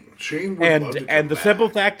Shane. Shane would love to come and the back. Simple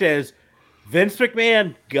fact is, Vince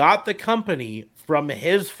McMahon got the company from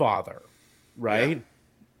his father, right? Yeah.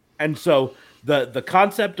 And so the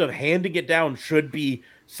concept of handing it down should be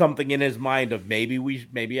something in his mind of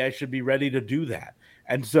maybe I should be ready to do that.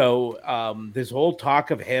 And so this whole talk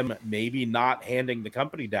of him maybe not handing the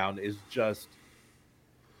company down is just,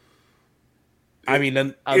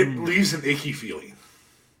 it leaves an icky feeling.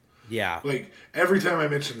 Yeah. Like every time I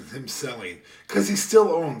mention him selling, because he still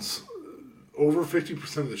owns over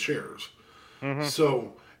 50% of the shares. Mm-hmm.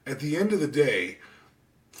 So at the end of the day,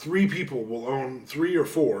 3 people will own 3 or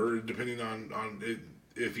 4, depending on it,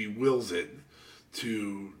 if he wills it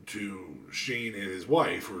to Shane and his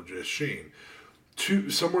wife, or just Shane.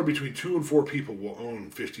 Somewhere between 2 and 4 people will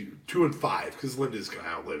own 50. 2 and 5, because Linda's going to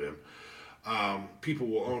outlive him. People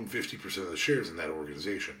will own 50% of the shares in that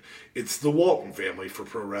organization. It's the Walton family for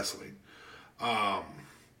pro wrestling.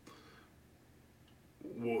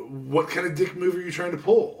 what kind of dick move are you trying to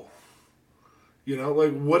pull? You know,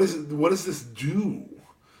 like what does this do?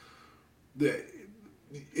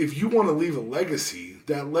 If you want to leave a legacy,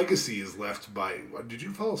 that legacy is left by. Did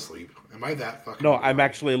you fall asleep? Am I that fucking? No, I'm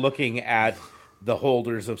actually looking at the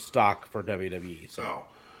holders of stock for WWE. So. Oh.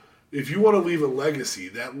 If you want to leave a legacy,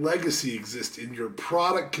 that legacy exists in your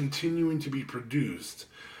product continuing to be produced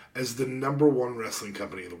as the number one wrestling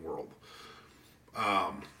company in the world.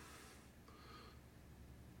 I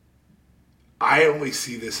only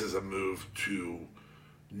see this as a move to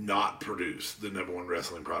not produce the number one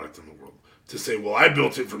wrestling product in the world. To say, well, I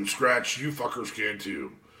built it from scratch, you fuckers can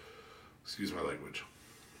too. Excuse my language.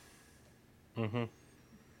 Mm-hmm.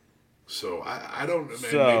 So I don't.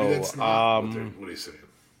 Maybe that's not what he's saying.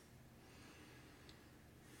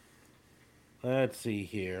 Let's see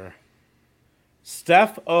here.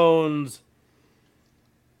 Steph owns.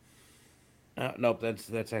 Nope,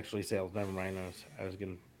 that's actually sales. Never mind. I was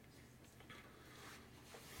gonna.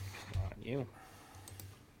 Come on, you.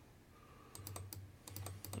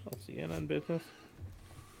 CNN business.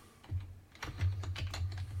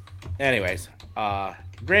 Anyways,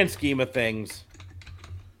 grand scheme of things,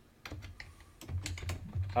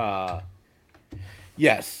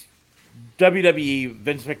 yes, WWE,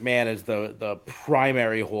 Vince McMahon is the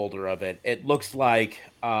primary holder of it. It looks like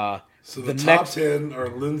so the top 10 are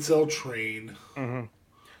Lindsell Train. Mm-hmm.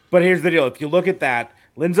 But here's the deal: if you look at that,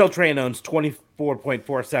 Lindsell Train owns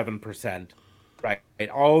 24.47%. Right.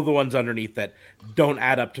 All the ones underneath that don't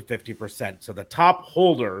add up to 50%. So the top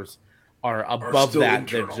holders are above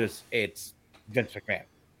that. It's Vince McMahon.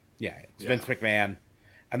 Yeah, it's Vince McMahon.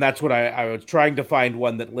 And that's what I was trying to find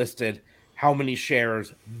one that listed how many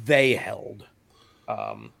shares they held.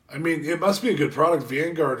 I mean, it must be a good product.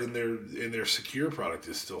 Vanguard in their secure product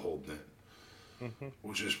is still holding it,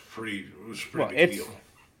 which is pretty big deal.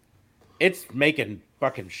 It's making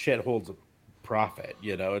fucking shitholes of profit.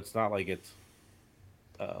 You know, it's not like it's.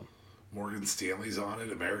 Morgan Stanley's on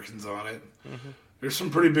it. American's on it. Mm-hmm. There's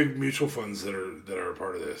some pretty big mutual funds that are a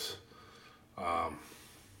part of this.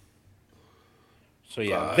 So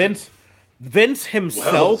yeah, Vince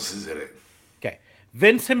himself Wells is in it. Okay,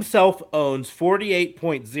 Vince himself owns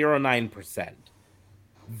 48.09%.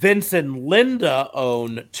 Vince and Linda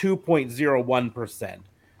own 2.01%,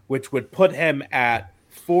 which would put him at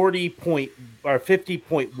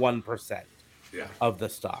 50.1% of the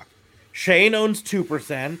stock. Shane owns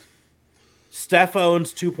 2%. Steph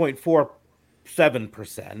owns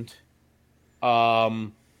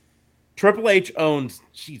 2.47%. Triple H owns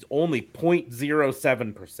only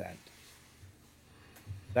 0.07%.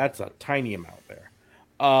 That's a tiny amount there.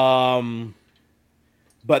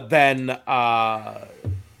 But then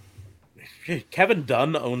Kevin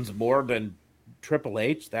Dunn owns more than Triple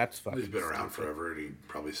H. That's fucking. He's been around forever, and he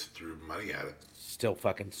probably threw money at it. Still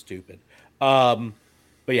fucking stupid. But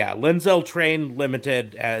yeah, Lindsell Train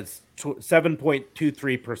Limited has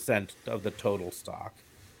 7.23% of the total stock.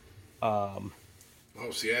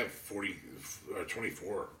 See, I have 24%.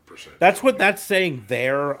 That's what that's saying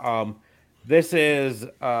there. This is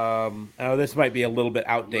this might be a little bit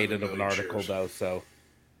outdated of an article shares. Though,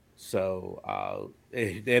 so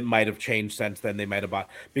it might have changed since then. They might have bought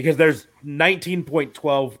because there's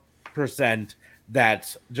 19.12%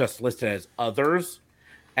 that's just listed as others,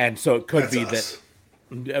 and so it could be us.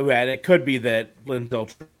 And it could be that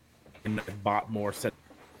Lindsell bought more since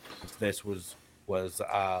this was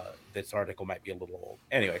this article might be a little old.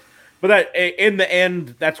 Anyway, but that in the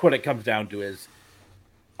end, that's what it comes down to is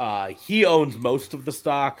he owns most of the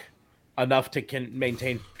stock, enough to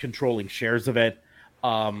maintain controlling shares of it.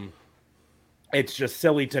 It's just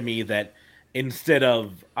silly to me that instead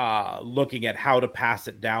of looking at how to pass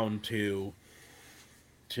it down to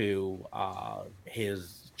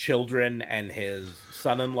his children and his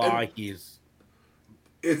son-in-law,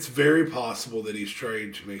 it's very possible that he's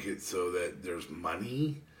trying to make it so that there's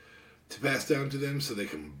money to pass down to them so they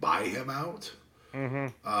can buy him out. Mm-hmm.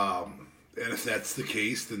 And if that's the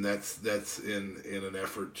case, then that's in an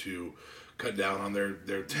effort to cut down on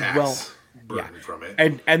their tax burden from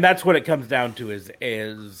it. And that's what it comes down to is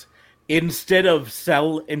instead of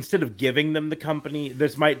giving them the company,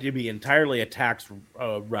 this might be entirely a tax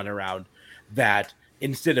runaround that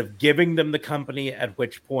instead of giving them the company, at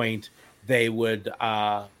which point they would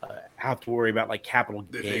have to worry about like capital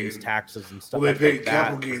gains taxes and stuff. Well, they pay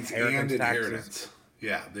capital gains and inheritance.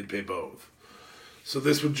 Yeah, they'd pay both. So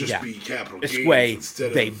this would just be capital gains. This way,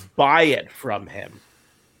 they buy it from him,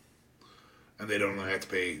 and they don't have to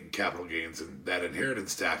pay capital gains, and that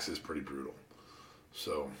inheritance tax is pretty brutal.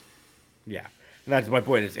 So, yeah, and that's my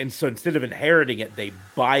point. So instead of inheriting it, they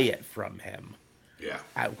buy it from him. Yeah.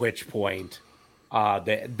 At which point,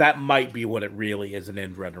 That might be what it really is, an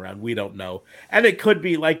end run around. We don't know. And it could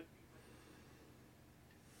be like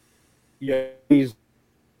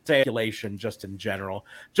speculation just in general,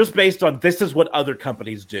 just based on this is what other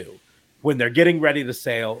companies do. When they're getting ready to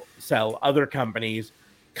sell, other companies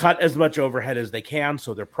cut as much overhead as they can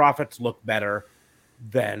so their profits look better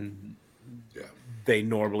than they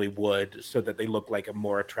normally would, so that they look like a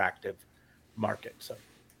more attractive market. So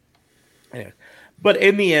anyway, but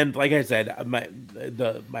in the end, like I said,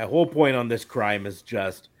 my whole point on this crime is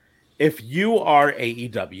just, if you are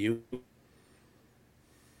AEW,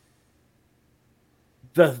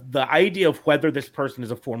 the idea of whether this person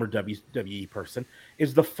is a former WWE person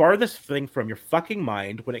is the farthest thing from your fucking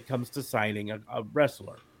mind when it comes to signing a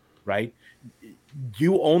wrestler, right?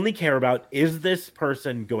 You only care about, is this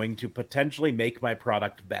person going to potentially make my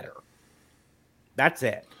product better? That's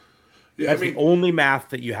it. Yeah, that's the only math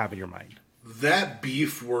that you have in your mind. That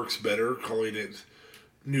beef works better calling it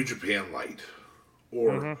New Japan Light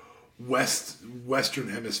or Western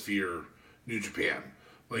Hemisphere New Japan.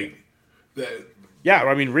 Like that. Yeah,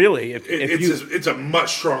 I mean, really, it's a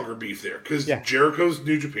much stronger beef there, because Jericho's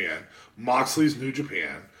New Japan, Moxley's New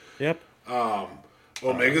Japan,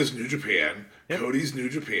 Omega's New Japan, Cody's New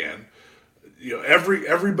Japan. You know,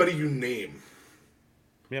 everybody you name,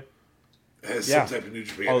 has some type of New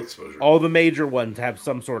Japan exposure. All the major ones have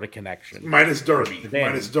some sort of connection, minus Darby,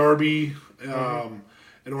 and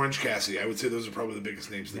Orange Cassidy. I would say those are probably the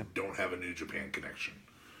biggest names that don't have a New Japan connection.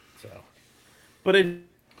 So, but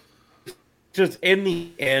just in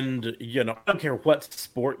the end, you know, I don't care what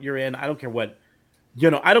sport you're in. I don't care what,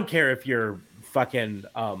 you know, I don't care if you're fucking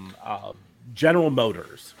General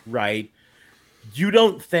Motors, right? You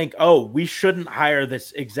don't think, oh, we shouldn't hire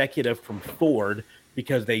this executive from Ford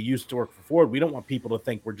because they used to work for Ford. We don't want people to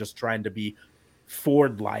think we're just trying to be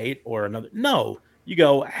Ford Light or another. No, you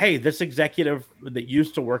go, hey, this executive that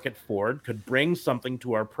used to work at Ford could bring something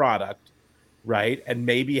to our product, right? And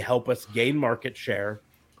maybe help us gain market share.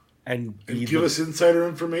 And give us insider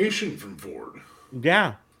information from Ford.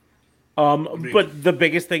 Yeah. But the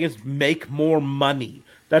biggest thing is make more money.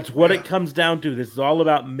 That's what it comes down to. This is all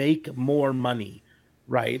about make more money,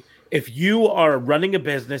 right? If you are running a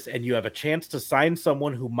business and you have a chance to sign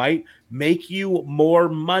someone who might make you more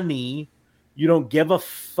money, you don't give a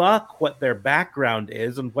fuck what their background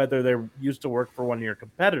is and whether they're used to work for one of your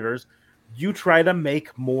competitors. You try to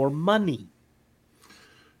make more money.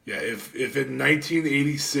 Yeah, if in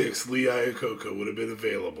 1986 Lee Iacocca would have been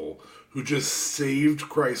available, who just saved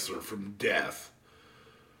Chrysler from death,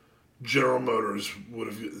 General Motors would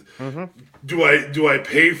have. Mm-hmm. Do I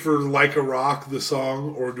pay for Like a Rock, the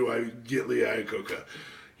song, or do I get Lee Iacocca?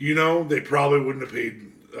 You know, they probably wouldn't have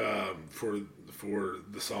paid for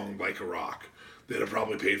the song Like a Rock. They'd have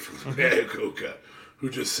probably paid for Lee Iacocca, who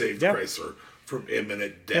just saved Chrysler from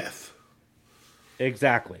imminent death.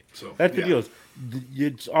 Exactly. So that's the deal.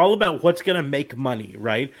 It's all about what's going to make money,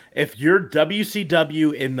 right? If you're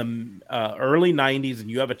WCW in the early 90s and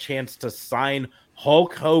you have a chance to sign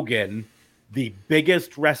Hulk Hogan, the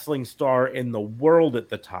biggest wrestling star in the world at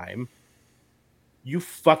the time, you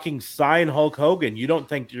fucking sign Hulk Hogan. You don't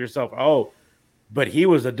think to yourself, oh, but he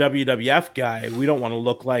was a WWF guy. We don't want to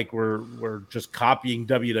look like we're just copying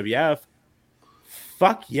WWF.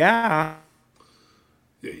 Fuck yeah.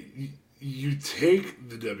 You take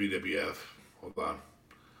the WWF. Hold on.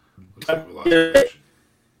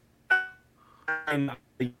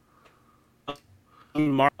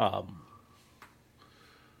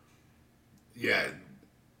 Yeah.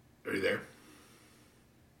 Are you there?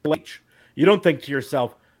 You don't think to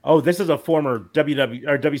yourself, oh, this is a former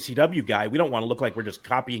WCW guy. We don't want to look like we're just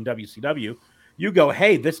copying WCW. You go,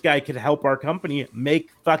 hey, this guy could help our company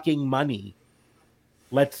make fucking money.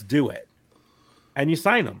 Let's do it. And you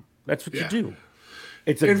sign him. That's what you do.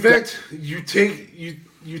 In fact, you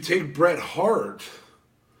take Bret Hart,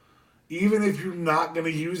 even if you're not going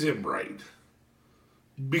to use him right,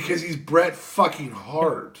 because he's Bret fucking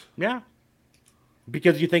Hart. Yeah,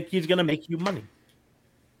 because you think he's going to make you money.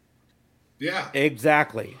 Yeah,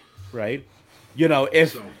 exactly. Right. You know,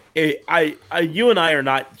 you and I are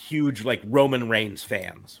not huge like Roman Reigns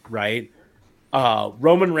fans, right?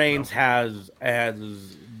 Roman Reigns has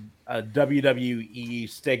a WWE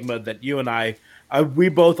stigma that you and I we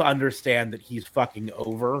both understand that he's fucking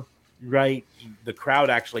over, right? The crowd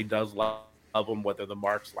actually does love him, whether the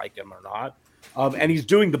marks like him or not. And he's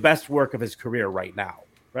doing the best work of his career right now,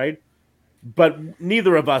 right? But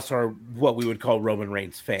neither of us are what we would call Roman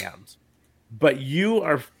Reigns fans. But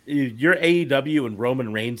your AEW and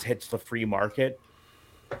Roman Reigns hits the free market.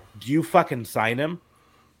 Do you fucking sign him?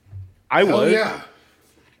 I would. Yeah.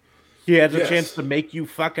 He has a chance to make you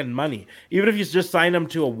fucking money. Even if you just sign him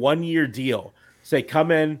to a 1-year deal, say,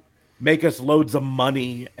 come in, make us loads of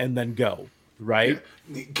money, and then go. Right?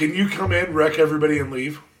 Yeah. Can you come in, wreck everybody, and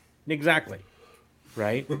leave? Exactly.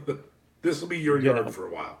 Right? This will be your yard for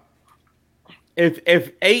a while. If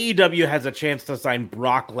AEW has a chance to sign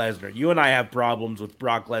Brock Lesnar, you and I have problems with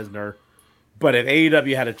Brock Lesnar, but if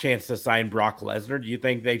AEW had a chance to sign Brock Lesnar, do you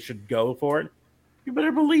think they should go for it? You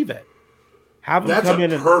better believe it. Have him come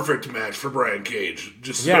in. That's a perfect match for Brian Cage,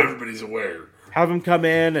 just so everybody's aware. Have him come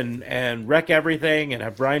in and wreck everything and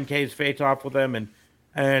have Brian Cage face off with him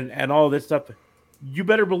and all this stuff. You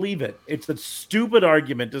better believe it. It's a stupid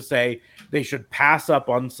argument to say they should pass up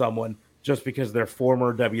on someone just because they're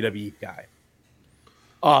former WWE guy.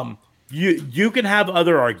 You can have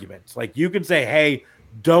other arguments. Like you can say, hey,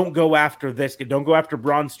 don't go after this. Don't go after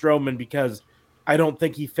Braun Strowman because I don't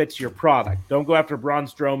think he fits your product. Don't go after Braun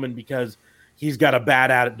Strowman because he's got a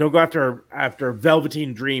bad attitude. Don't go after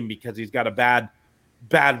Velveteen Dream because he's got a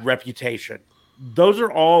bad reputation. Those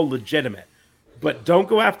are all legitimate. But don't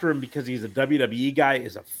go after him because he's a WWE guy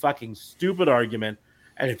is a fucking stupid argument.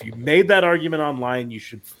 And if you made that argument online, you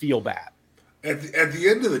should feel bad. At the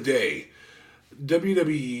end of the day,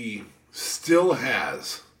 WWE still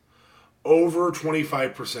has over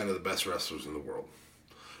 25% of the best wrestlers in the world.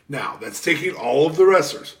 Now, that's taking all of the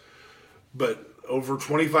wrestlers, but over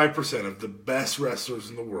 25% of the best wrestlers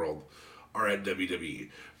in the world are at WWE.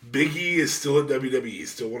 Big E is still at WWE.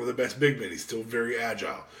 He's still one of the best big men. He's still very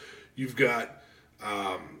agile. You've got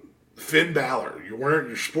Finn Balor.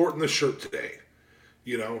 You're sporting the shirt today.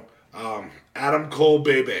 You know, Adam Cole,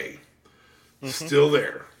 Bebe, still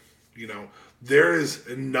there. You know, there is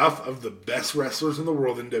enough of the best wrestlers in the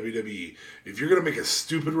world in WWE. If you're going to make a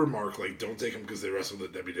stupid remark like don't take them because they wrestled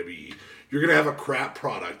at WWE, you're going to have a crap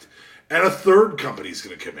product. And a third company is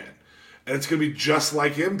going to come in. And it's going to be just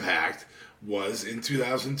like Impact was in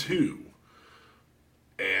 2002.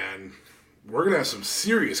 And we're going to have some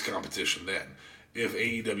serious competition then if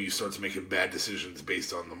AEW starts making bad decisions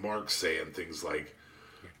based on the marks saying things like,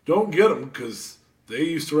 don't get them because they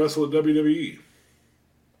used to wrestle at WWE.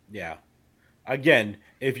 Yeah. Again,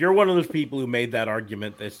 if you're one of those people who made that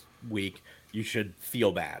argument this week, you should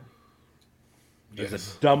feel bad.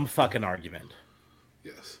 It's a dumb fucking argument.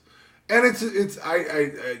 Yes. And it's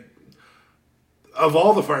I of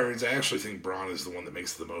all the firings, I actually think Braun is the one that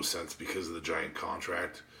makes the most sense because of the giant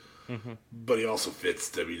contract. Mm-hmm. But he also fits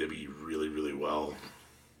WWE really, really well.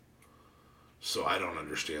 So I don't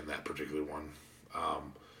understand that particular one.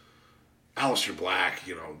 Aleister Black,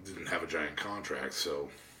 didn't have a giant contract, so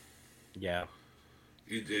yeah.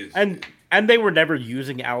 And they were never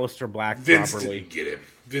using Aleister Black Vince properly. Didn't get him.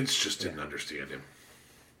 Vince just didn't understand him.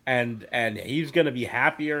 And he's going to be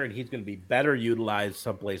happier and he's going to be better utilized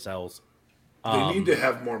someplace else. They need to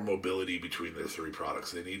have more mobility between their three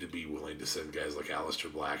products. They need to be willing to send guys like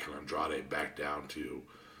Aleister Black and Andrade back down to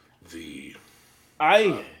the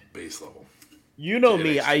base level. You know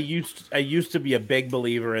me, I used to be a big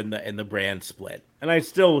believer in the brand split. And I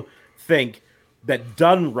still think that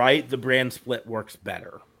done right, the brand split works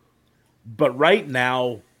better. But right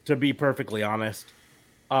now, to be perfectly honest,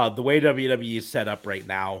 the way WWE is set up right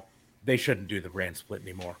now, they shouldn't do the brand split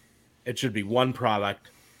anymore. It should be one product.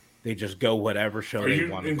 They just go whatever show they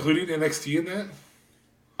want. Are you including NXT in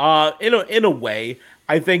that? In a way,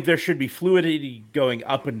 I think there should be fluidity going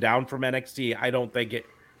up and down from NXT. I don't think it.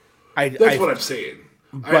 That's what I'm saying.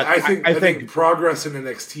 But I think progress in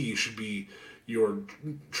NXT should be your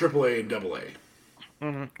AAA and AA.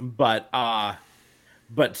 Mm-hmm.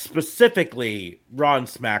 But specifically Raw and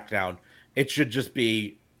SmackDown, it should just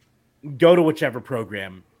be go to whichever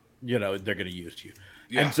program they're going to use you.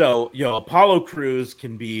 Yeah. And so Apollo Crews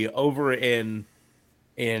can be over in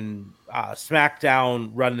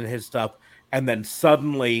SmackDown running his stuff, and then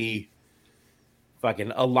suddenly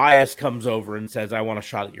fucking Elias comes over and says, "I want a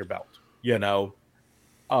shot at your belt," and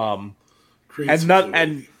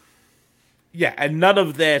none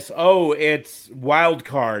of this. Oh, it's wild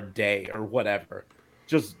card day or whatever.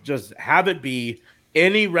 Just have it be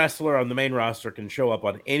any wrestler on the main roster can show up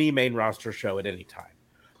on any main roster show at any time.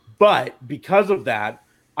 But because of that,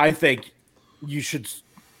 I think you should,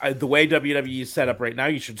 the way WWE is set up right now,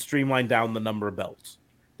 you should streamline down the number of belts.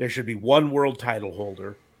 There should be one world title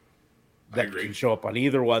holder that can show up on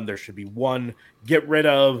either one. There should be one. Get rid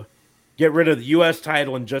of the U.S.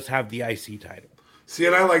 title and just have the IC title. See,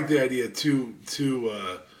 and I like the idea too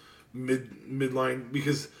midline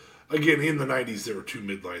because again in the 90s there were two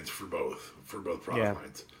midlines for both product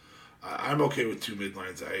lines. I'm okay with two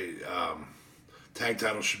midlines. Tag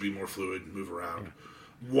titles should be more fluid, move around.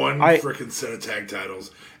 One freaking set of tag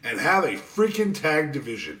titles and have a freaking tag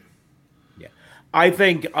division. Yeah. I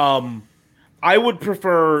think I would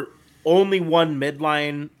prefer only one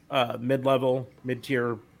mid-level,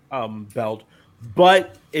 mid-tier belt.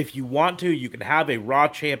 But if you want to, you can have a Raw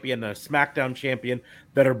champion and a SmackDown champion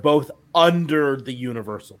that are both under the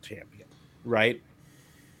Universal champion, right?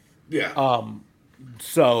 Yeah.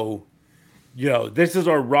 So, this is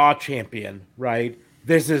our Raw champion, right?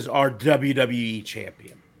 This is our WWE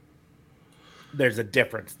champion. There's a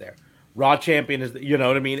difference there. Raw champion is, you know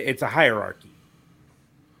what I mean? It's a hierarchy.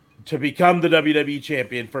 To become the WWE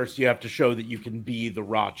champion, first you have to show that you can be the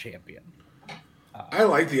Raw champion. I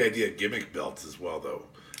like the idea of gimmick belts as well, though.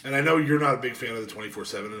 And I know you're not a big fan of the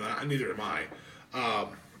 24/7, and neither am I.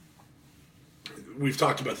 We've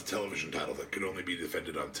talked about the television title that could only be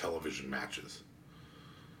defended on television matches.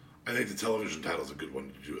 I think the television title is a good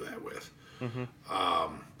one to do that with.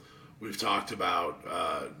 Mm-hmm. We've talked about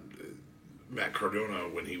Matt Cardona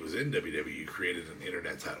when he was in WWE created an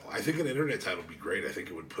internet title. I think an internet title would be great. I think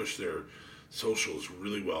it would push their socials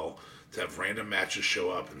really well to have random matches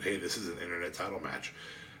show up and, hey, this is an internet title match.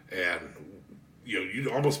 And, you'd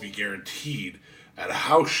almost be guaranteed at a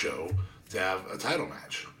house show to have a title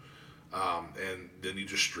match. And then you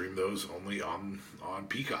just stream those only on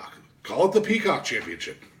Peacock. Call it the Peacock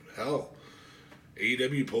Championship. Hell,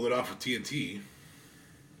 AEW pulled it off with TNT.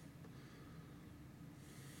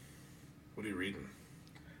 What are you reading?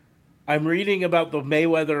 I'm reading about the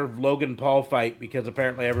Mayweather-Logan Paul fight because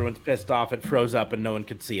apparently everyone's pissed off it froze up and no one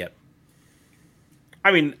could see it.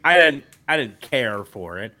 I mean, I didn't care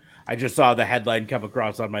for it. I just saw the headline come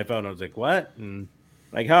across on my phone. I was like, what? And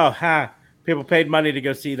people paid money to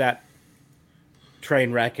go see that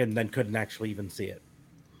train wreck and then couldn't actually even see it.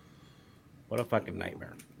 What a fucking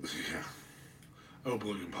nightmare. Yeah. I hope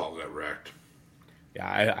Logan Paul got wrecked.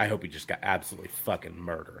 Yeah, I hope he just got absolutely fucking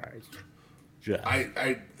murderized.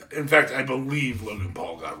 In fact, I believe Logan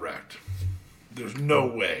Paul got wrecked. There's no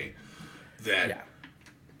way that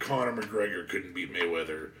Conor McGregor couldn't beat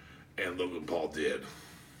Mayweather and Logan Paul did.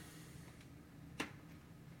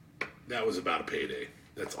 That was about a payday.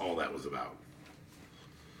 That's all that was about.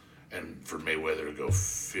 And for Mayweather to go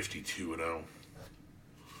 52-0.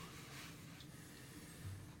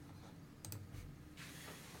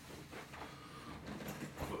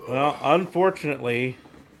 Well, unfortunately,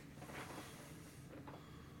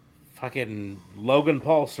 fucking Logan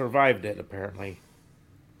Paul survived it, apparently.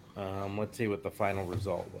 Let's see what the final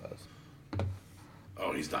result was.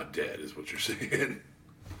 Oh, he's not dead, is what you're saying.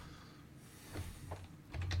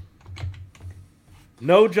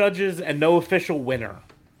 No judges and no official winner.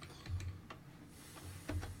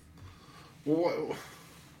 Well,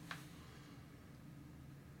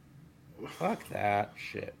 fuck that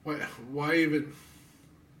shit. Why even?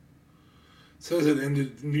 It says it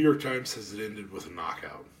ended. New York Times says it ended with a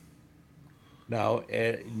knockout. No,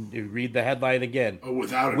 you read the headline again. Oh,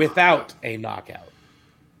 without a knockout.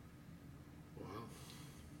 Well,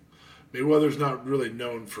 Mayweather's not really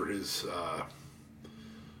known for his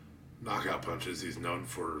knockout punches. He's known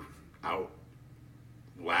for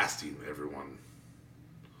outlasting everyone.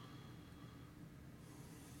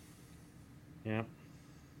 Yeah.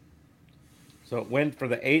 So it went for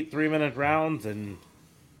the 8 3-minute rounds and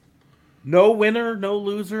no winner, no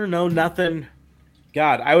loser, no nothing.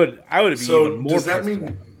 God, I would be even more. Does that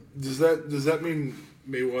mean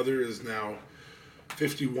Mayweather is now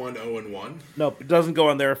 51-0-1? Nope, it doesn't go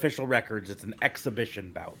on their official records. It's an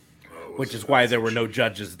exhibition bout, which is why there were no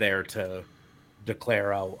judges there to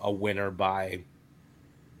declare a winner by,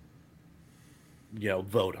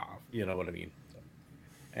 vote off. You know what I mean? So,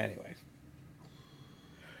 anyways.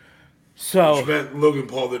 So which meant Logan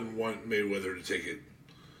Paul didn't want Mayweather to take it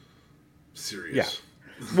serious. Yeah.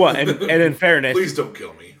 Well, and in fairness, please don't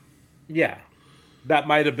kill me. Yeah, that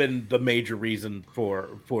might have been the major reason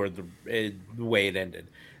for the way it ended.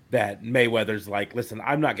 That Mayweather's like, listen,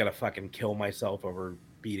 I'm not gonna fucking kill myself over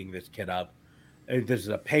beating this kid up. This is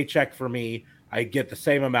a paycheck for me. I get the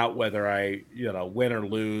same amount whether I win or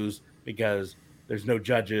lose because there's no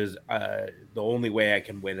judges. The only way I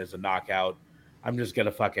can win is a knockout. I'm just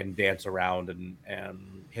gonna fucking dance around and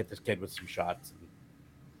hit this kid with some shots.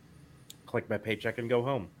 Collect my paycheck and go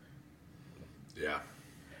home. Yeah.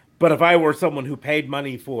 But if I were someone who paid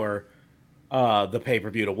money for the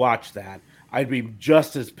pay-per-view to watch that, I'd be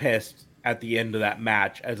just as pissed at the end of that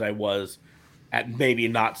match as I was at maybe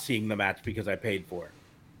not seeing the match because I paid for it.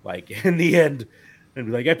 Like, in the end, I'd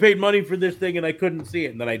be like, I paid money for this thing and I couldn't see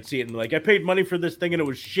it. And then I'd see it and be like, I paid money for this thing and it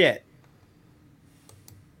was shit.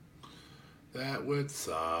 That would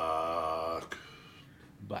suck.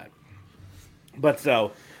 But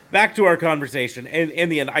so... back to our conversation. In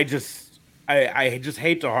the end, I I just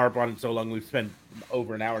hate to harp on it so long. We've spent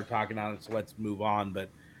over an hour talking on it, so let's move on.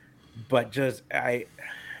 But just I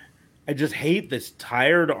just hate this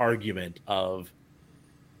tired argument of,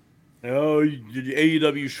 oh,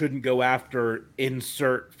 AEW shouldn't go after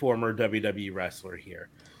insert former WWE wrestler here.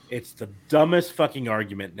 It's the dumbest fucking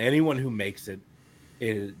argument, and anyone who makes it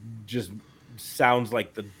just sounds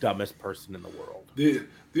like the dumbest person in the world.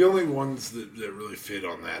 The only ones that really fit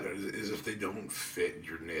on that is if they don't fit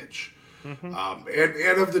your niche. Mm-hmm.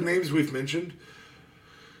 And of the names we've mentioned,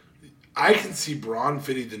 I can see Braun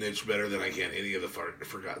fitting the niche better than I can any of the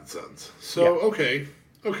Forgotten Sons. So, yeah.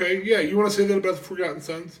 Okay, yeah, you want to say that about the Forgotten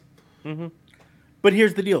Sons? Mm-hmm. But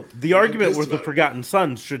here's the deal. The argument with the Forgotten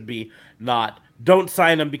Sons should be not, don't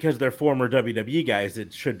sign them because they're former WWE guys.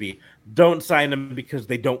 It should be, don't sign them because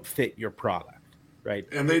they don't fit your product, right?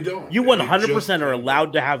 And they don't. You 100% are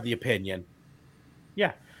allowed to have the opinion.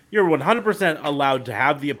 Yeah, you're 100% allowed to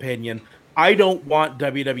have the opinion. I don't want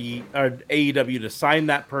WWE or AEW to sign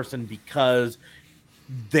that person because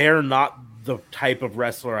they're not the type of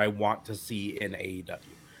wrestler I want to see in AEW.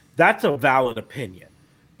 That's a valid opinion.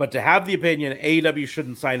 But to have the opinion AEW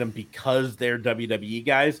shouldn't sign them because they're WWE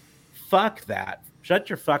guys, fuck that. Shut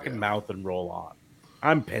your fucking mouth and roll on.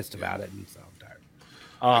 I'm pissed about it and so I'm tired.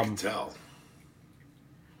 I can tell.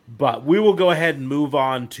 But we will go ahead and move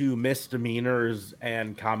on to misdemeanors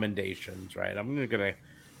and commendations, right? I'm going to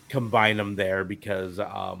combine them there because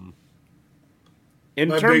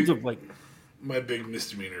in terms of like my big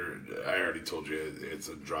misdemeanor, I already told you it's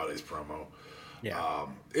Andrade's promo. Yeah,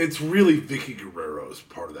 it's really Vicky Guerrero's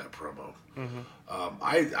part of that promo. Mm-hmm.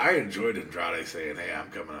 I enjoyed Andrade saying, "Hey, I'm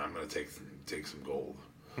coming. I'm going to take some gold."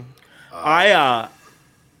 Mm-hmm.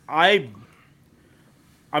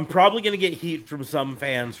 I'm probably going to get heat from some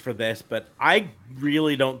fans for this, but I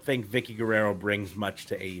really don't think Vicky Guerrero brings much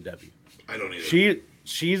to AEW. I don't either.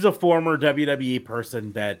 She's a former WWE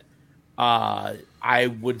person that I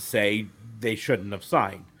would say they shouldn't have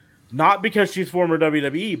signed. Not because she's former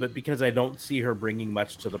WWE, but because I don't see her bringing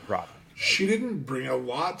much to the product. She didn't bring a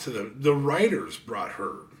lot to the writers brought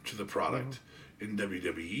her to the product in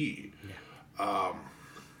WWE. Yeah.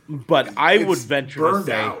 But I would venture to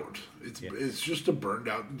say out. It's just a burned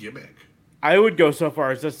out gimmick. I would go so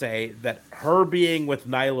far as to say that her being with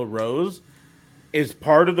Nyla Rose is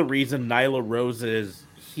part of the reason Nyla Rose's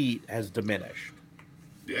heat has diminished.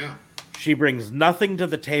 Yeah. She brings nothing to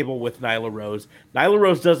the table with Nyla Rose. Nyla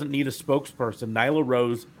Rose doesn't need a spokesperson. Nyla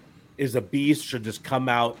Rose is a beast, should just come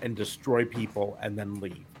out and destroy people and then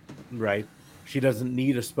leave, right? She doesn't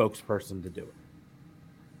need a spokesperson to do it.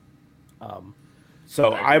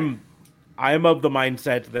 So I'm of the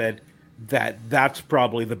mindset that's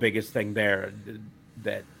probably the biggest thing there,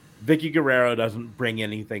 that Vicky Guerrero doesn't bring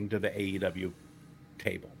anything to the AEW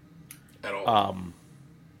table at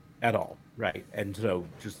all, right? And so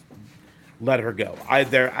just let her go.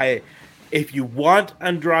 If you want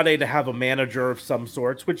Andrade to have a manager of some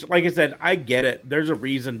sorts, which, like I said, I get it. There's a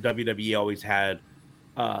reason WWE always had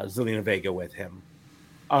Zelina Vega with him.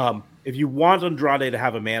 If you want Andrade to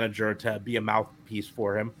have a manager to be a mouthpiece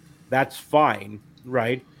for him, that's fine,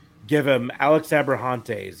 right? Give him Alex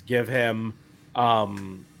Abrahantes, give him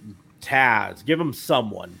Taz, give him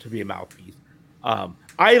someone to be a mouthpiece.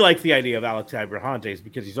 I like the idea of Alex Abrahantes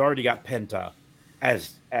because he's already got Penta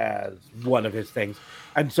as one of his things,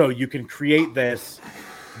 and so you can create this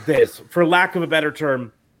for lack of a better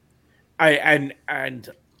term. I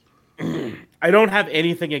don't have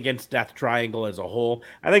anything against Death Triangle as a whole.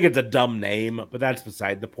 I think it's a dumb name, but that's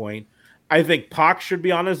beside the point. I think Pac should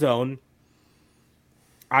be on his own.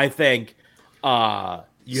 I think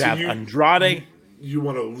you have Andrade. You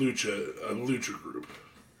want a lucha group.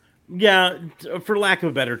 Yeah, for lack of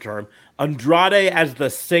a better term. Andrade as the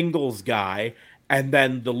singles guy, and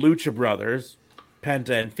then the Lucha Brothers,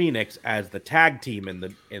 Penta and Phoenix, as the tag team in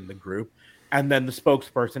the group, and then the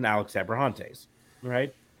spokesperson, Alex Abrahantes,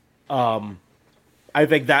 right? I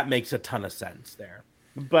think that makes a ton of sense there.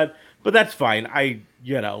 But that's fine.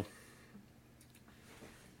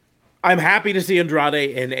 I'm happy to see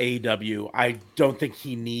Andrade in AEW. I don't think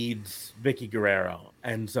he needs Vicky Guerrero,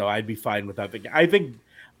 and so I'd be fine with that. I think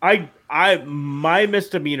my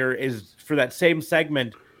misdemeanor is for that same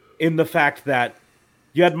segment in the fact that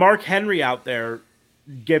you had Mark Henry out there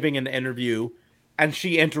giving an interview, and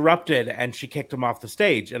she interrupted and she kicked him off the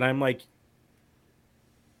stage, and I'm like,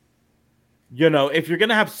 if you're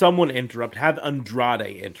gonna have someone interrupt, have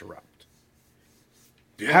Andrade interrupt.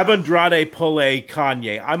 Yeah. Have Andrade pull a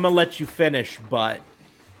Kanye, I'm gonna let you finish, but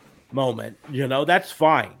moment. That's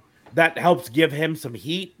fine. That helps give him some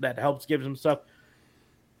heat. That helps give him stuff.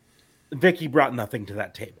 Vicky brought nothing to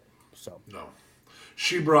that table. So no,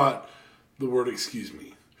 she brought the word excuse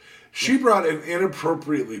me. She brought an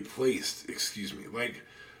inappropriately placed excuse me. Like,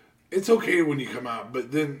 it's okay when you come out,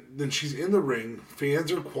 but then she's in the ring.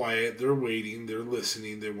 Fans are quiet. They're waiting. They're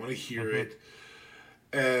listening. They want to hear it.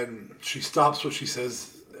 And she stops what she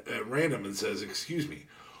says at random and says, excuse me.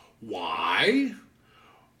 Why?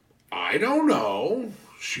 I don't know.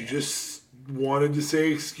 She just wanted to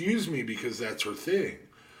say excuse me because that's her thing.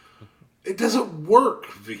 It doesn't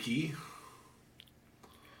work, Vicky.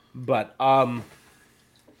 But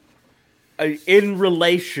in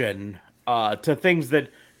relation to things that,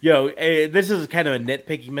 this is kind of a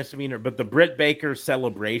nitpicky misdemeanor, but the Britt Baker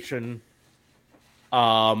celebration.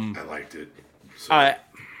 I liked it.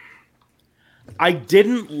 I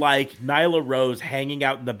didn't like Nyla Rose hanging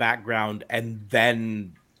out in the background and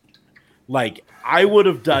then, like, I would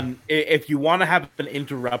have done, if you want to have an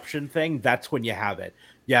interruption thing, that's when you have it.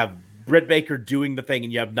 You have Britt Baker doing the thing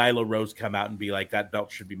and you have Nyla Rose come out and be like, that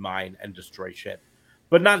belt should be mine, and destroy shit.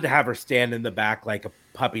 But not to have her stand in the back like a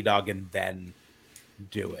puppy dog and then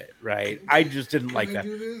do it, right? I just didn't like that.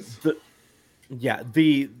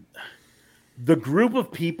 The group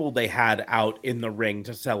of people they had out in the ring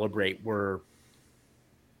to celebrate were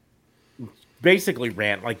basically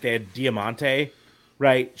rant. Like, they had Diamante,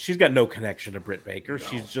 right? She's got no connection to Britt Baker. No.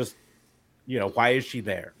 She's just, why is she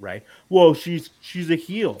there, right? Well, she's a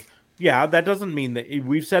heel. Yeah, that doesn't mean that.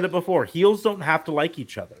 We've said it before. Heels don't have to like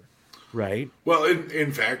each other, right? Well,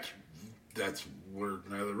 in fact, that's where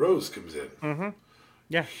Nyla Rose comes in. Mm-hmm.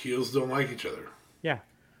 Yeah. Heels don't like each other. Yeah.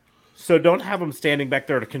 So don't have them standing back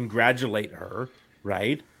there to congratulate her,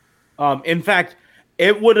 right? In fact,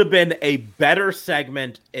 it would have been a better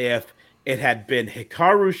segment if it had been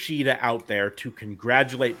Hikaru Shida out there to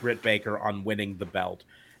congratulate Britt Baker on winning the belt,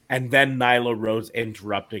 and then Nyla Rose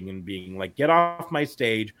interrupting and being like, get off my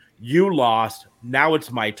stage. You lost. Now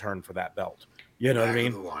it's my turn for that belt. You know what I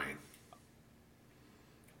mean? Back of the line.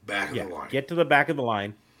 Back of the line. Get to the back of the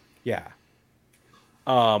line. Yeah.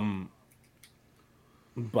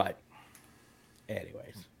 But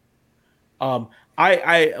anyways,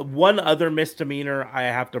 I one other misdemeanor I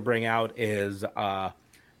have to bring out is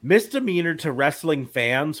misdemeanor to wrestling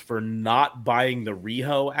fans for not buying the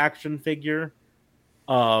Riho action figure,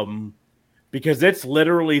 because it's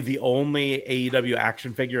literally the only AEW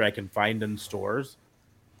action figure I can find in stores.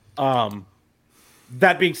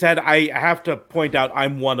 That being said, I have to point out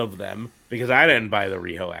I'm one of them because I didn't buy the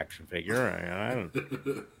Riho action figure.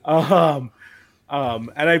 And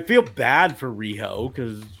I feel bad for Riho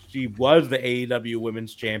because she was the AEW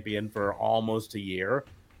Women's Champion for almost a year.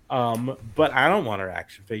 But I don't want her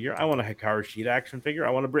action figure. I want a Hikaru Shida action figure.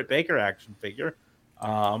 I want a Britt Baker action figure.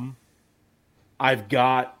 I've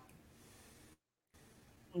got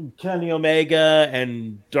Kenny Omega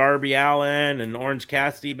and Darby Allin and Orange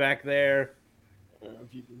Cassidy back there. I don't know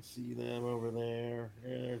if you can see them over there.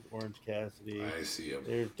 There's Orange Cassidy. I see him.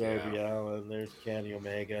 There's Darby Allin. There's Kenny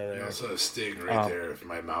Omega. You also have Sting right there. If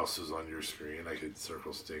my mouse was on your screen, I could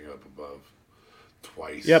circle Sting up above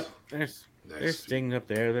twice. Yep. There's Sting up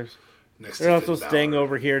there. There's also Sting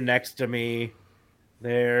over here next to me.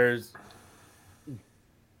 There's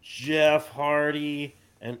Jeff Hardy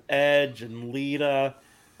and Edge and Lita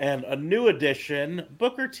and a new addition,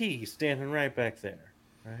 Booker T, standing right back there.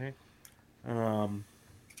 Right.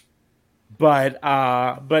 But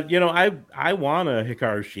I want a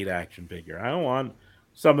Hikaru Shida action figure. I don't want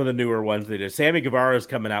some of the newer ones they did. Sammy Guevara's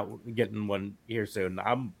coming out, getting one here soon.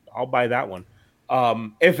 I'll buy that one.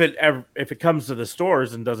 If it comes to the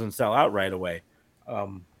stores and doesn't sell out right away.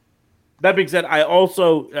 That being said, I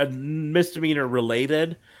also misdemeanor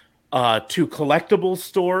related to collectible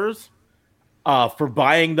stores for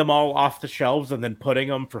buying them all off the shelves and then putting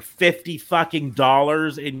them for $50 fucking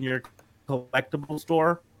in your collectible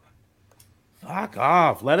store. Fuck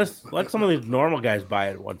off. Let some of these normal guys buy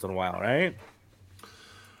it once in a while, right?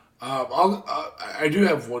 I do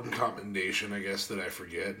have one commendation, I guess, that I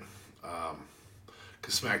forget,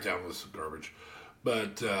 because SmackDown was garbage,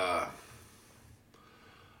 but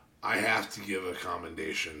I have to give a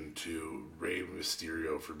commendation to Rey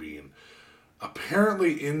Mysterio for being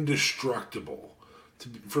apparently indestructible,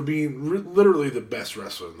 for being literally the best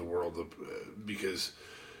wrestler in the world, because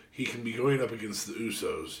he can be going up against the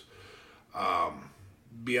Usos,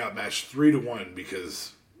 be outmatched 3-1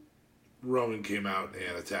 because Roman came out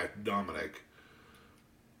and attacked Dominic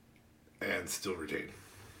and still retain.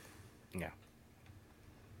 Yeah.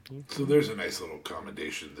 So there's a nice little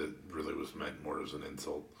commendation that really was meant more as an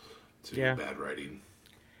insult to bad writing.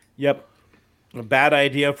 Yep. A bad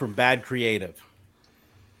idea from bad creative.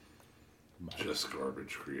 Just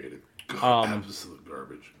garbage creative. Absolute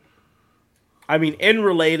garbage. I mean,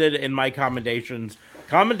 in my commendations,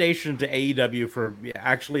 commendation to AEW for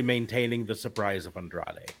actually maintaining the surprise of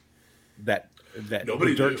Andrade. That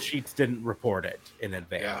Nobody the dirt knew. sheets didn't report it in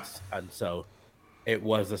advance, and so it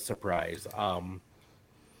was a surprise.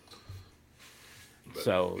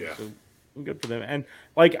 So good for them, and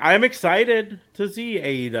like I'm excited to see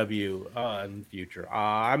AEW in the future.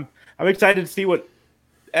 I'm excited to see what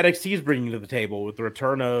NXT is bringing to the table with the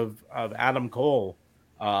return of Adam Cole,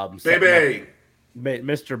 Bebe,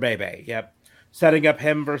 Mr. Bebe. Yep, setting up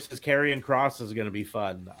him versus Karrion Kross is going to be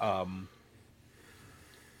fun.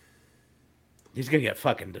 He's going to get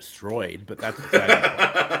fucking destroyed, but that's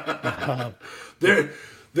exciting.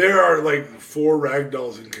 There are like 4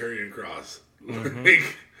 ragdolls in Karrion Kross. Mm-hmm.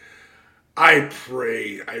 Like, I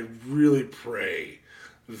really pray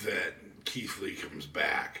that Keith Lee comes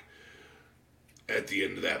back at the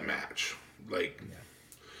end of that match. Like,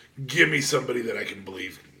 give me somebody that I can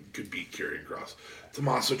believe could beat Karrion Kross.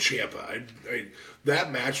 Tommaso Ciampa.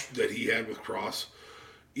 That match that he had with Kross,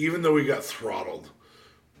 even though he got throttled,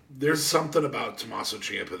 there's something about Tommaso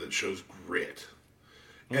Ciampa that shows grit.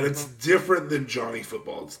 And it's different than Johnny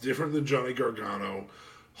Football. It's different than Johnny Gargano.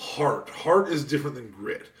 Heart is different than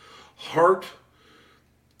grit. Heart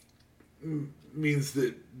means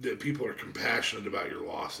that people are compassionate about your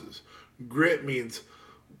losses. Grit means,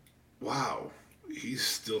 wow, he's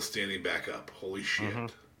still standing back up. Holy shit.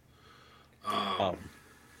 And I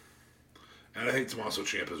think Tommaso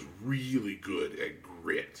Ciampa is really good at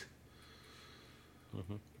grit.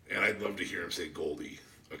 And I'd love to hear him say Goldie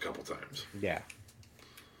a couple times. Yeah.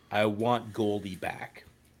 I want Goldie back.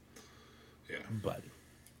 Yeah. But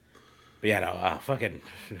yeah, no, fucking.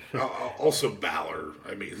 Also, Balor.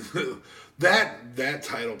 I mean, that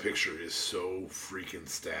title picture is so freaking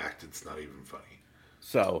stacked. It's not even funny.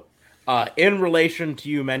 So, in relation to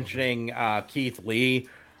you mentioning Keith Lee,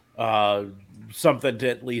 something to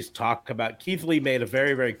at least talk about. Keith Lee made a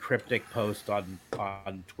very, very cryptic post on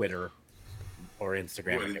Twitter or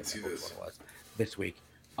Instagram. I didn't see this. What it was this week.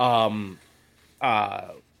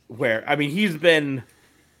 Where I mean, he's been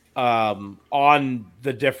on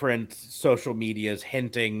the different social medias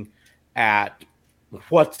hinting at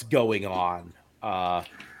what's going on,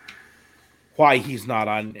 why he's not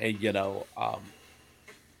on,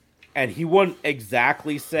 and he wouldn't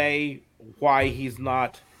exactly say why he's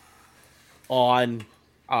not on.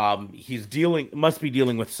 He's must be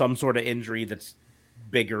dealing with some sort of injury that's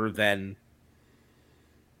bigger than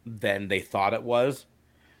they thought it was,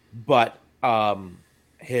 but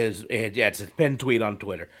it's a pinned tweet on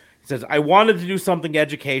Twitter. It says, I wanted to do something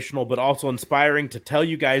educational, but also inspiring to tell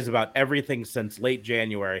you guys about everything since late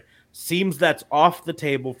January. Seems that's off the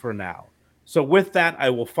table for now. So with that,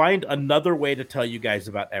 I will find another way to tell you guys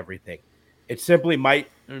about everything. It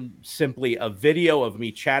simply a video of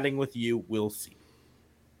me chatting with you. We'll see.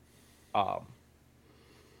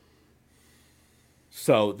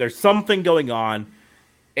 So there's something going on.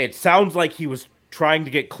 It sounds like he was trying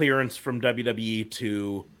to get clearance from WWE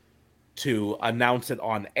to announce it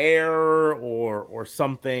on air or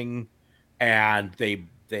something, and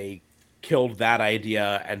they killed that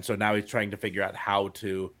idea, and so now he's trying to figure out how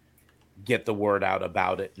to get the word out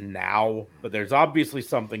about it now. But there's obviously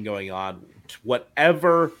something going on.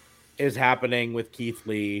 Whatever is happening with Keith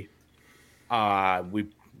Lee, we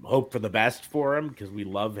hope for the best for him because we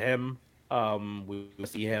love him. We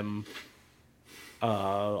see him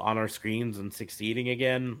on our screens and succeeding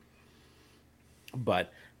again.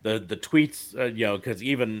 But the tweets, because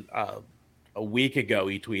even a week ago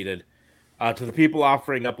he tweeted, to the people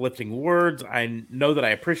offering uplifting words, I know that I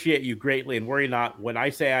appreciate you greatly and worry not. When I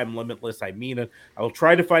say I'm limitless, I mean it. I will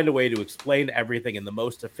try to find a way to explain everything in the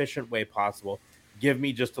most efficient way possible. Give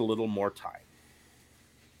me just a little more time.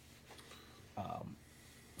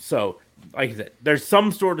 So, like I said, there's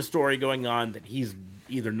some sort of story going on that he's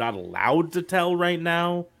either not allowed to tell right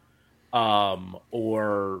now,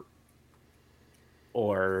 or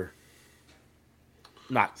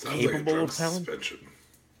not Sounds capable like of telling. Suspension.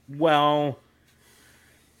 Well,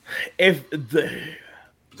 that'd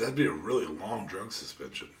be a really long drug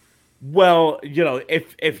suspension. Well,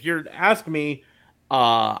 if you're asking me,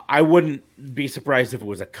 I wouldn't be surprised if it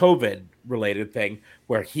was a COVID related thing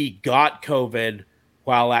where he got COVID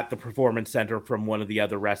while at the performance center from one of the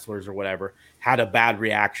other wrestlers or whatever, had a bad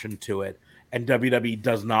reaction to it, and WWE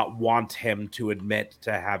does not want him to admit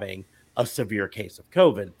to having a severe case of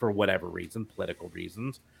COVID for whatever reason, political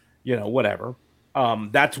reasons, whatever.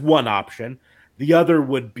 That's one option. The other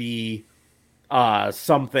would be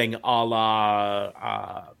something a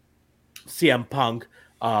la CM Punk,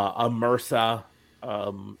 a MRSA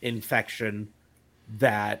infection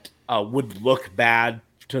that would look bad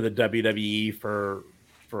to the WWE for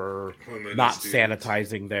for not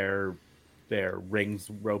sanitizing their rings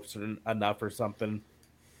ropes enough or something,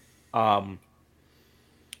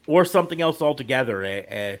 or something else altogether,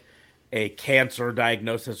 a cancer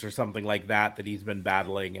diagnosis or something like that he's been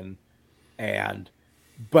battling,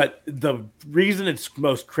 but the reason it's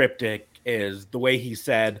most cryptic is the way he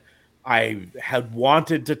said, I had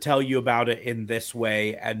wanted to tell you about it in this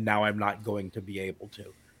way, and now I'm not going to be able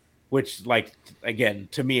to. Which, like, again,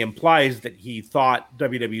 to me implies that he thought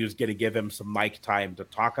WWE was going to give him some mic time to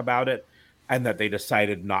talk about it, and that they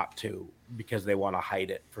decided not to because they want to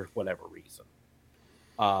hide it for whatever reason.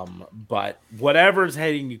 But whatever's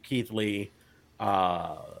heading to Keith Lee,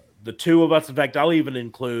 the two of us, in fact, I'll even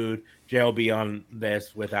include JLB on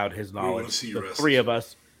this without his knowledge. The three of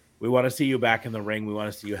us, we want to see you back in the ring. We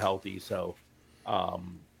want to see you healthy. So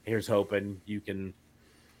here's hoping you can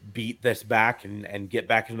beat this back and get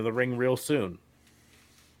back into the ring real soon.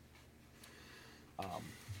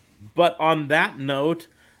 But on that note,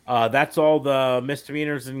 that's all the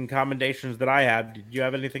misdemeanors and commendations that I have. Did you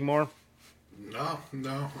have anything more? No.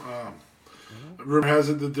 Rumor has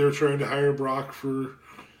it that they're trying to hire Brock for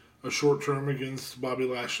a short term against Bobby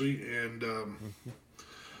Lashley, and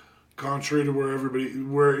contrary to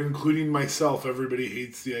where including myself, everybody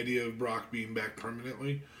hates the idea of Brock being back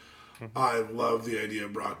permanently. I love the idea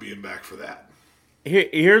of Brock being back for that.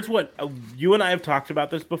 Here's what you and I have talked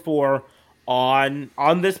about this before on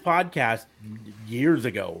this podcast years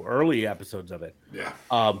ago, early episodes of it. Yeah.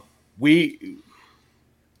 We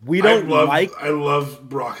don't I love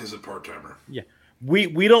Brock as a part-timer. Yeah.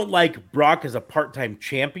 We don't like Brock as a part-time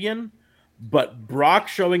champion, but Brock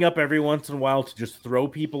showing up every once in a while to just throw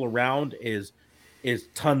people around is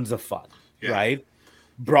tons of fun, right?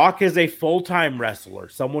 Brock is a full-time wrestler,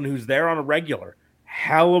 someone who's there on a regular.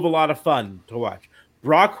 Hell of a lot of fun to watch.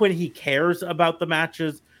 Brock, when he cares about the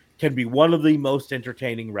matches, can be one of the most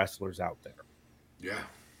entertaining wrestlers out there. Yeah.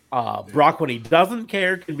 Brock, when he doesn't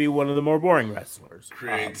care, can be one of the more boring wrestlers.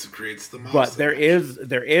 Creates the monster. But there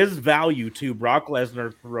is value to Brock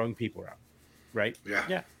Lesnar throwing people around, right?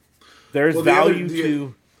 Yeah. There's value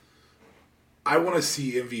to. I want to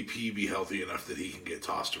see MVP be healthy enough that he can get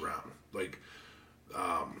tossed around. Like,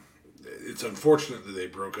 it's unfortunate that they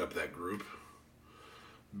broke up that group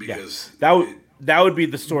because that would be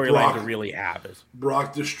the storyline to really have is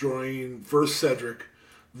Brock destroying first Cedric.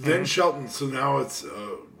 Then Shelton, so now it's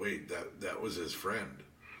wait, that was his friend.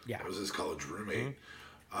 Yeah, that was his college roommate.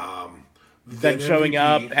 Then showing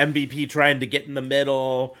up, MVP trying to get in the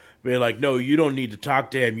middle, being like, "No, you don't need to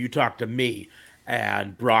talk to him. You talk to me."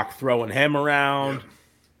 And Brock throwing him around,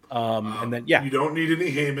 and then you don't need any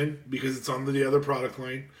Heyman because it's on the other product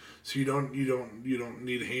line, so you don't need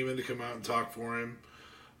Heyman to come out and talk for him.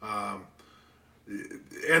 And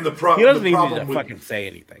he doesn't even need to fucking say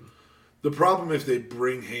anything. The problem if they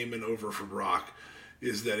bring Heyman over for Brock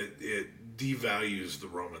is that it devalues the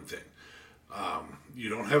Roman thing. You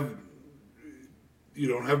don't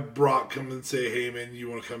have Brock come and say, Heyman, you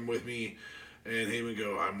want to come with me? And Heyman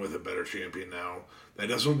go, I'm with a better champion now. That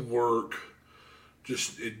doesn't work.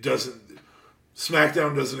 It doesn't.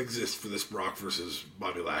 SmackDown doesn't exist for this Brock versus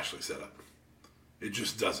Bobby Lashley setup. It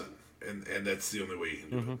just doesn't. And that's the only way you can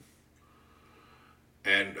do it.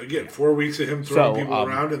 And again, 4 weeks of him throwing people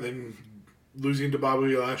around and then losing to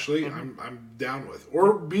Bobby Lashley, I'm down with.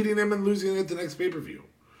 Or beating him and losing at the next pay-per-view.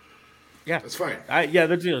 Yeah. That's fine. Like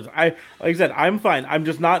I said, I'm fine. I'm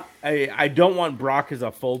just not I don't want Brock as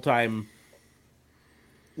a full-time,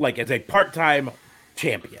 like as a part-time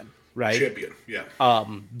champion, right? Champion, yeah.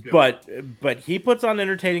 But he puts on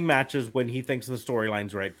entertaining matches when he thinks the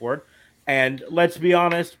storyline's right for it. And let's be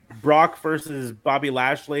honest, Brock versus Bobby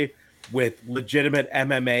Lashley with legitimate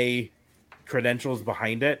MMA credentials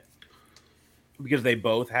behind it, because they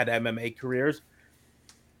both had MMA careers.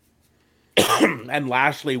 And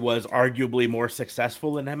Lashley was arguably more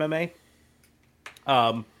successful in MMA.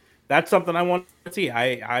 That's something I want to see.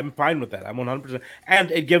 I'm fine with that. I'm 100%.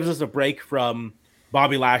 And it gives us a break from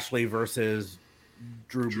Bobby Lashley versus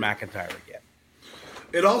Drew McIntyre again.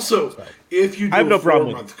 It also, if you do a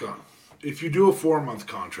 4-month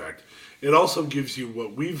contract, it also gives you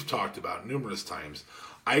what we've talked about numerous times.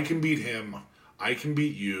 I can beat him. I can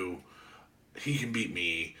beat you. He can beat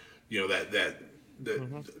me. You know,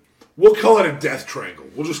 we'll call it a death triangle.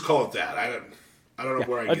 We'll just call it that. I don't know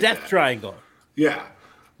where I get that. A death triangle. Yeah.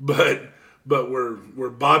 But where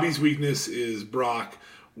Bobby's weakness is Brock,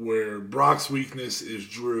 where Brock's weakness is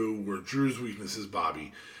Drew, where Drew's weakness is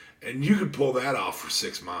Bobby. And you could pull that off for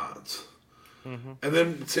 6 months. And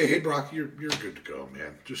then say, hey, Brock, you're good to go,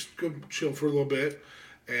 man. Just go chill for a little bit.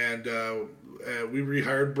 And we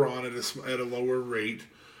rehired Braun at a lower rate.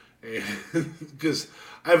 Because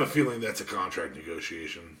I have a feeling that's a contract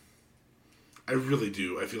negotiation. I really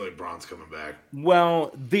do. I feel like Braun's coming back.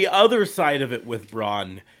 Well, the other side of it with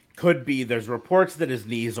Braun could be there's reports that his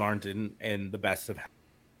knees aren't in the best of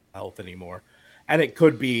health anymore, and it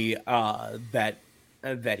could be that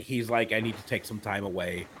he's like, I need to take some time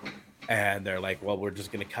away, and they're like, well, we're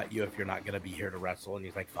just going to cut you if you're not going to be here to wrestle, and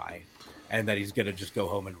he's like, fine, and that he's going to just go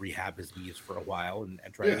home and rehab his knees for a while and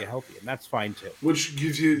try to get healthy, and that's fine too. Which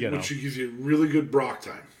gives you really good Brock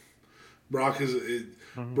time. Brock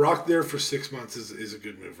there for 6 months is a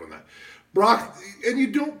good move on that. Brock, and you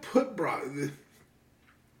don't put Brock.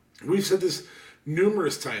 We've said this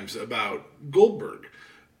numerous times about Goldberg.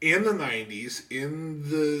 In the 90s, in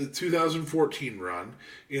the 2014 run,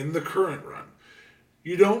 in the current run.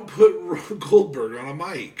 You don't put Goldberg on a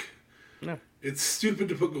mic. No. It's stupid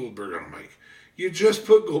to put Goldberg on a mic. You just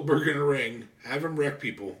put Goldberg in a ring, have him wreck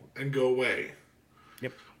people, and go away.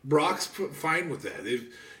 Yep. Brock's fine with that. If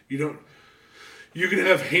you don't, you can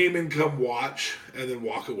have Heyman come watch and then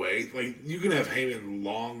walk away. Like, you can have Heyman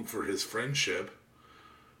long for his friendship,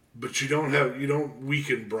 but you don't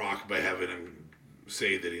weaken Brock by having him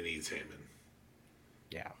say that he needs Heyman.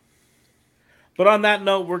 Yeah. But on that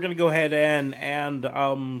note, we're going to go ahead and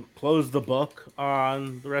close the book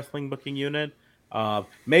on the Wrestling Booking Unit.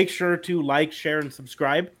 Make sure to like, share, and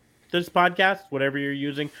subscribe to this podcast, whatever you're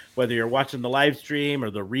using, whether you're watching the live stream or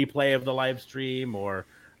the replay of the live stream or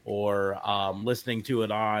listening to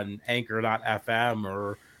it on Anchor.fm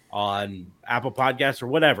or on Apple Podcasts or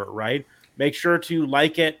whatever, right? Make sure to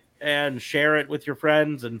like it and share it with your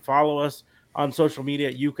friends and follow us on social media.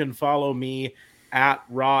 You can follow me at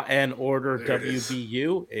Raw and Order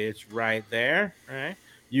WBU. It's right there. All right.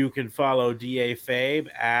 You can follow DA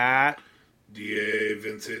Fabe at DA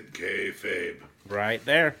Vincent K Fabe. Right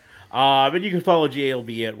there. But you can follow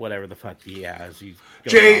JLB at whatever the fuck he has. He's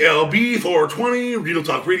JLB 420. Real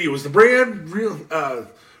Talk Radio is the brand. Real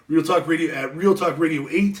Talk Radio at Real Talk Radio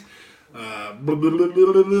 8.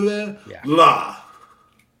 La.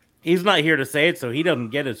 He's not here to say it, so he doesn't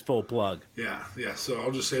get his full plug. Yeah. So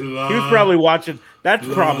I'll just say la. He was probably watching. That's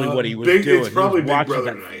probably what he was doing. It's probably Big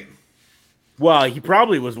Brother night. Well, he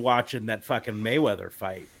probably was watching that fucking Mayweather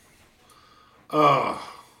fight. Oh.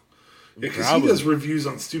 Yeah, because he does reviews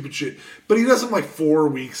on stupid shit, but he does them like 4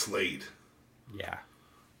 weeks late. Yeah.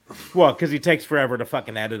 Well, because he takes forever to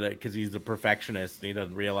fucking edit it because he's a perfectionist and he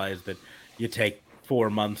doesn't realize that you take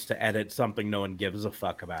 4 months to edit something no one gives a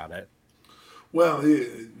fuck about it. Well,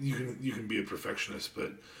 you can be a perfectionist,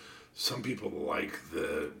 but some people like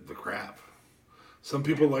the crap. Some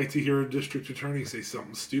people like to hear a district attorney say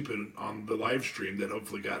something stupid on the live stream that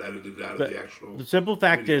hopefully got edited out of the actual. The simple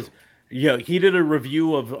fact is, he did a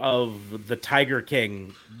review of the Tiger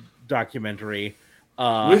King documentary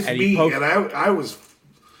with me, and I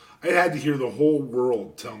had to hear the whole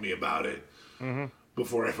world tell me about it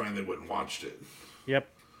before I finally went and watched it. Yep.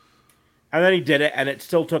 And then he did it, and it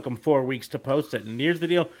still took him 4 weeks to post it. And here's the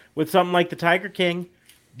deal with something like the Tiger King.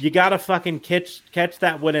 You got to fucking catch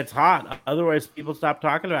that when it's hot. Otherwise, people stop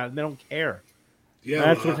talking about it, and they don't care. Yeah,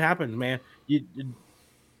 that's what happens, man. You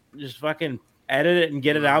just fucking edit it and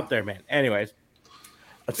get it out there, man. Anyways,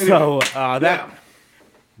 so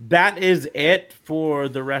that is it for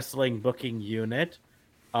the Wrestling Booking Unit.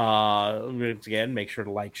 Once again, make sure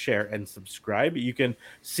to like, share, and subscribe. You can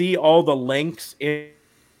see all the links in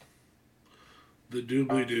the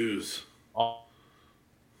doobly-doos.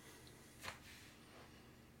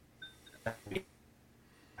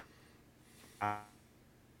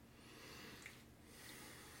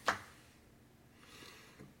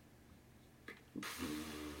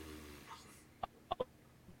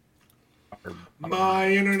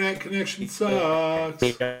 My internet connection sucks.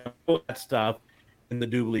 All that stuff in the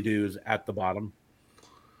doobly-doos at the bottom.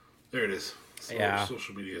 There it is.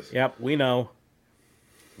 Social media. Yep, we know.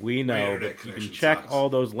 We know, but you can check all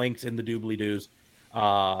those links in the doobly-doos,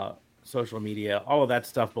 social media, all of that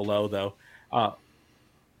stuff below, though.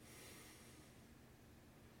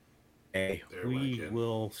 We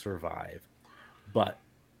will survive. But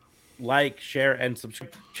like, share, and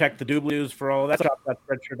subscribe. Check the doobly-doos for all of that stuff. That's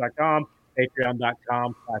Spreadshirt.com,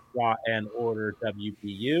 Patreon.com/Raw and Order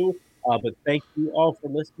WPU. But thank you all for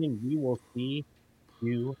listening. We will see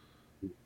you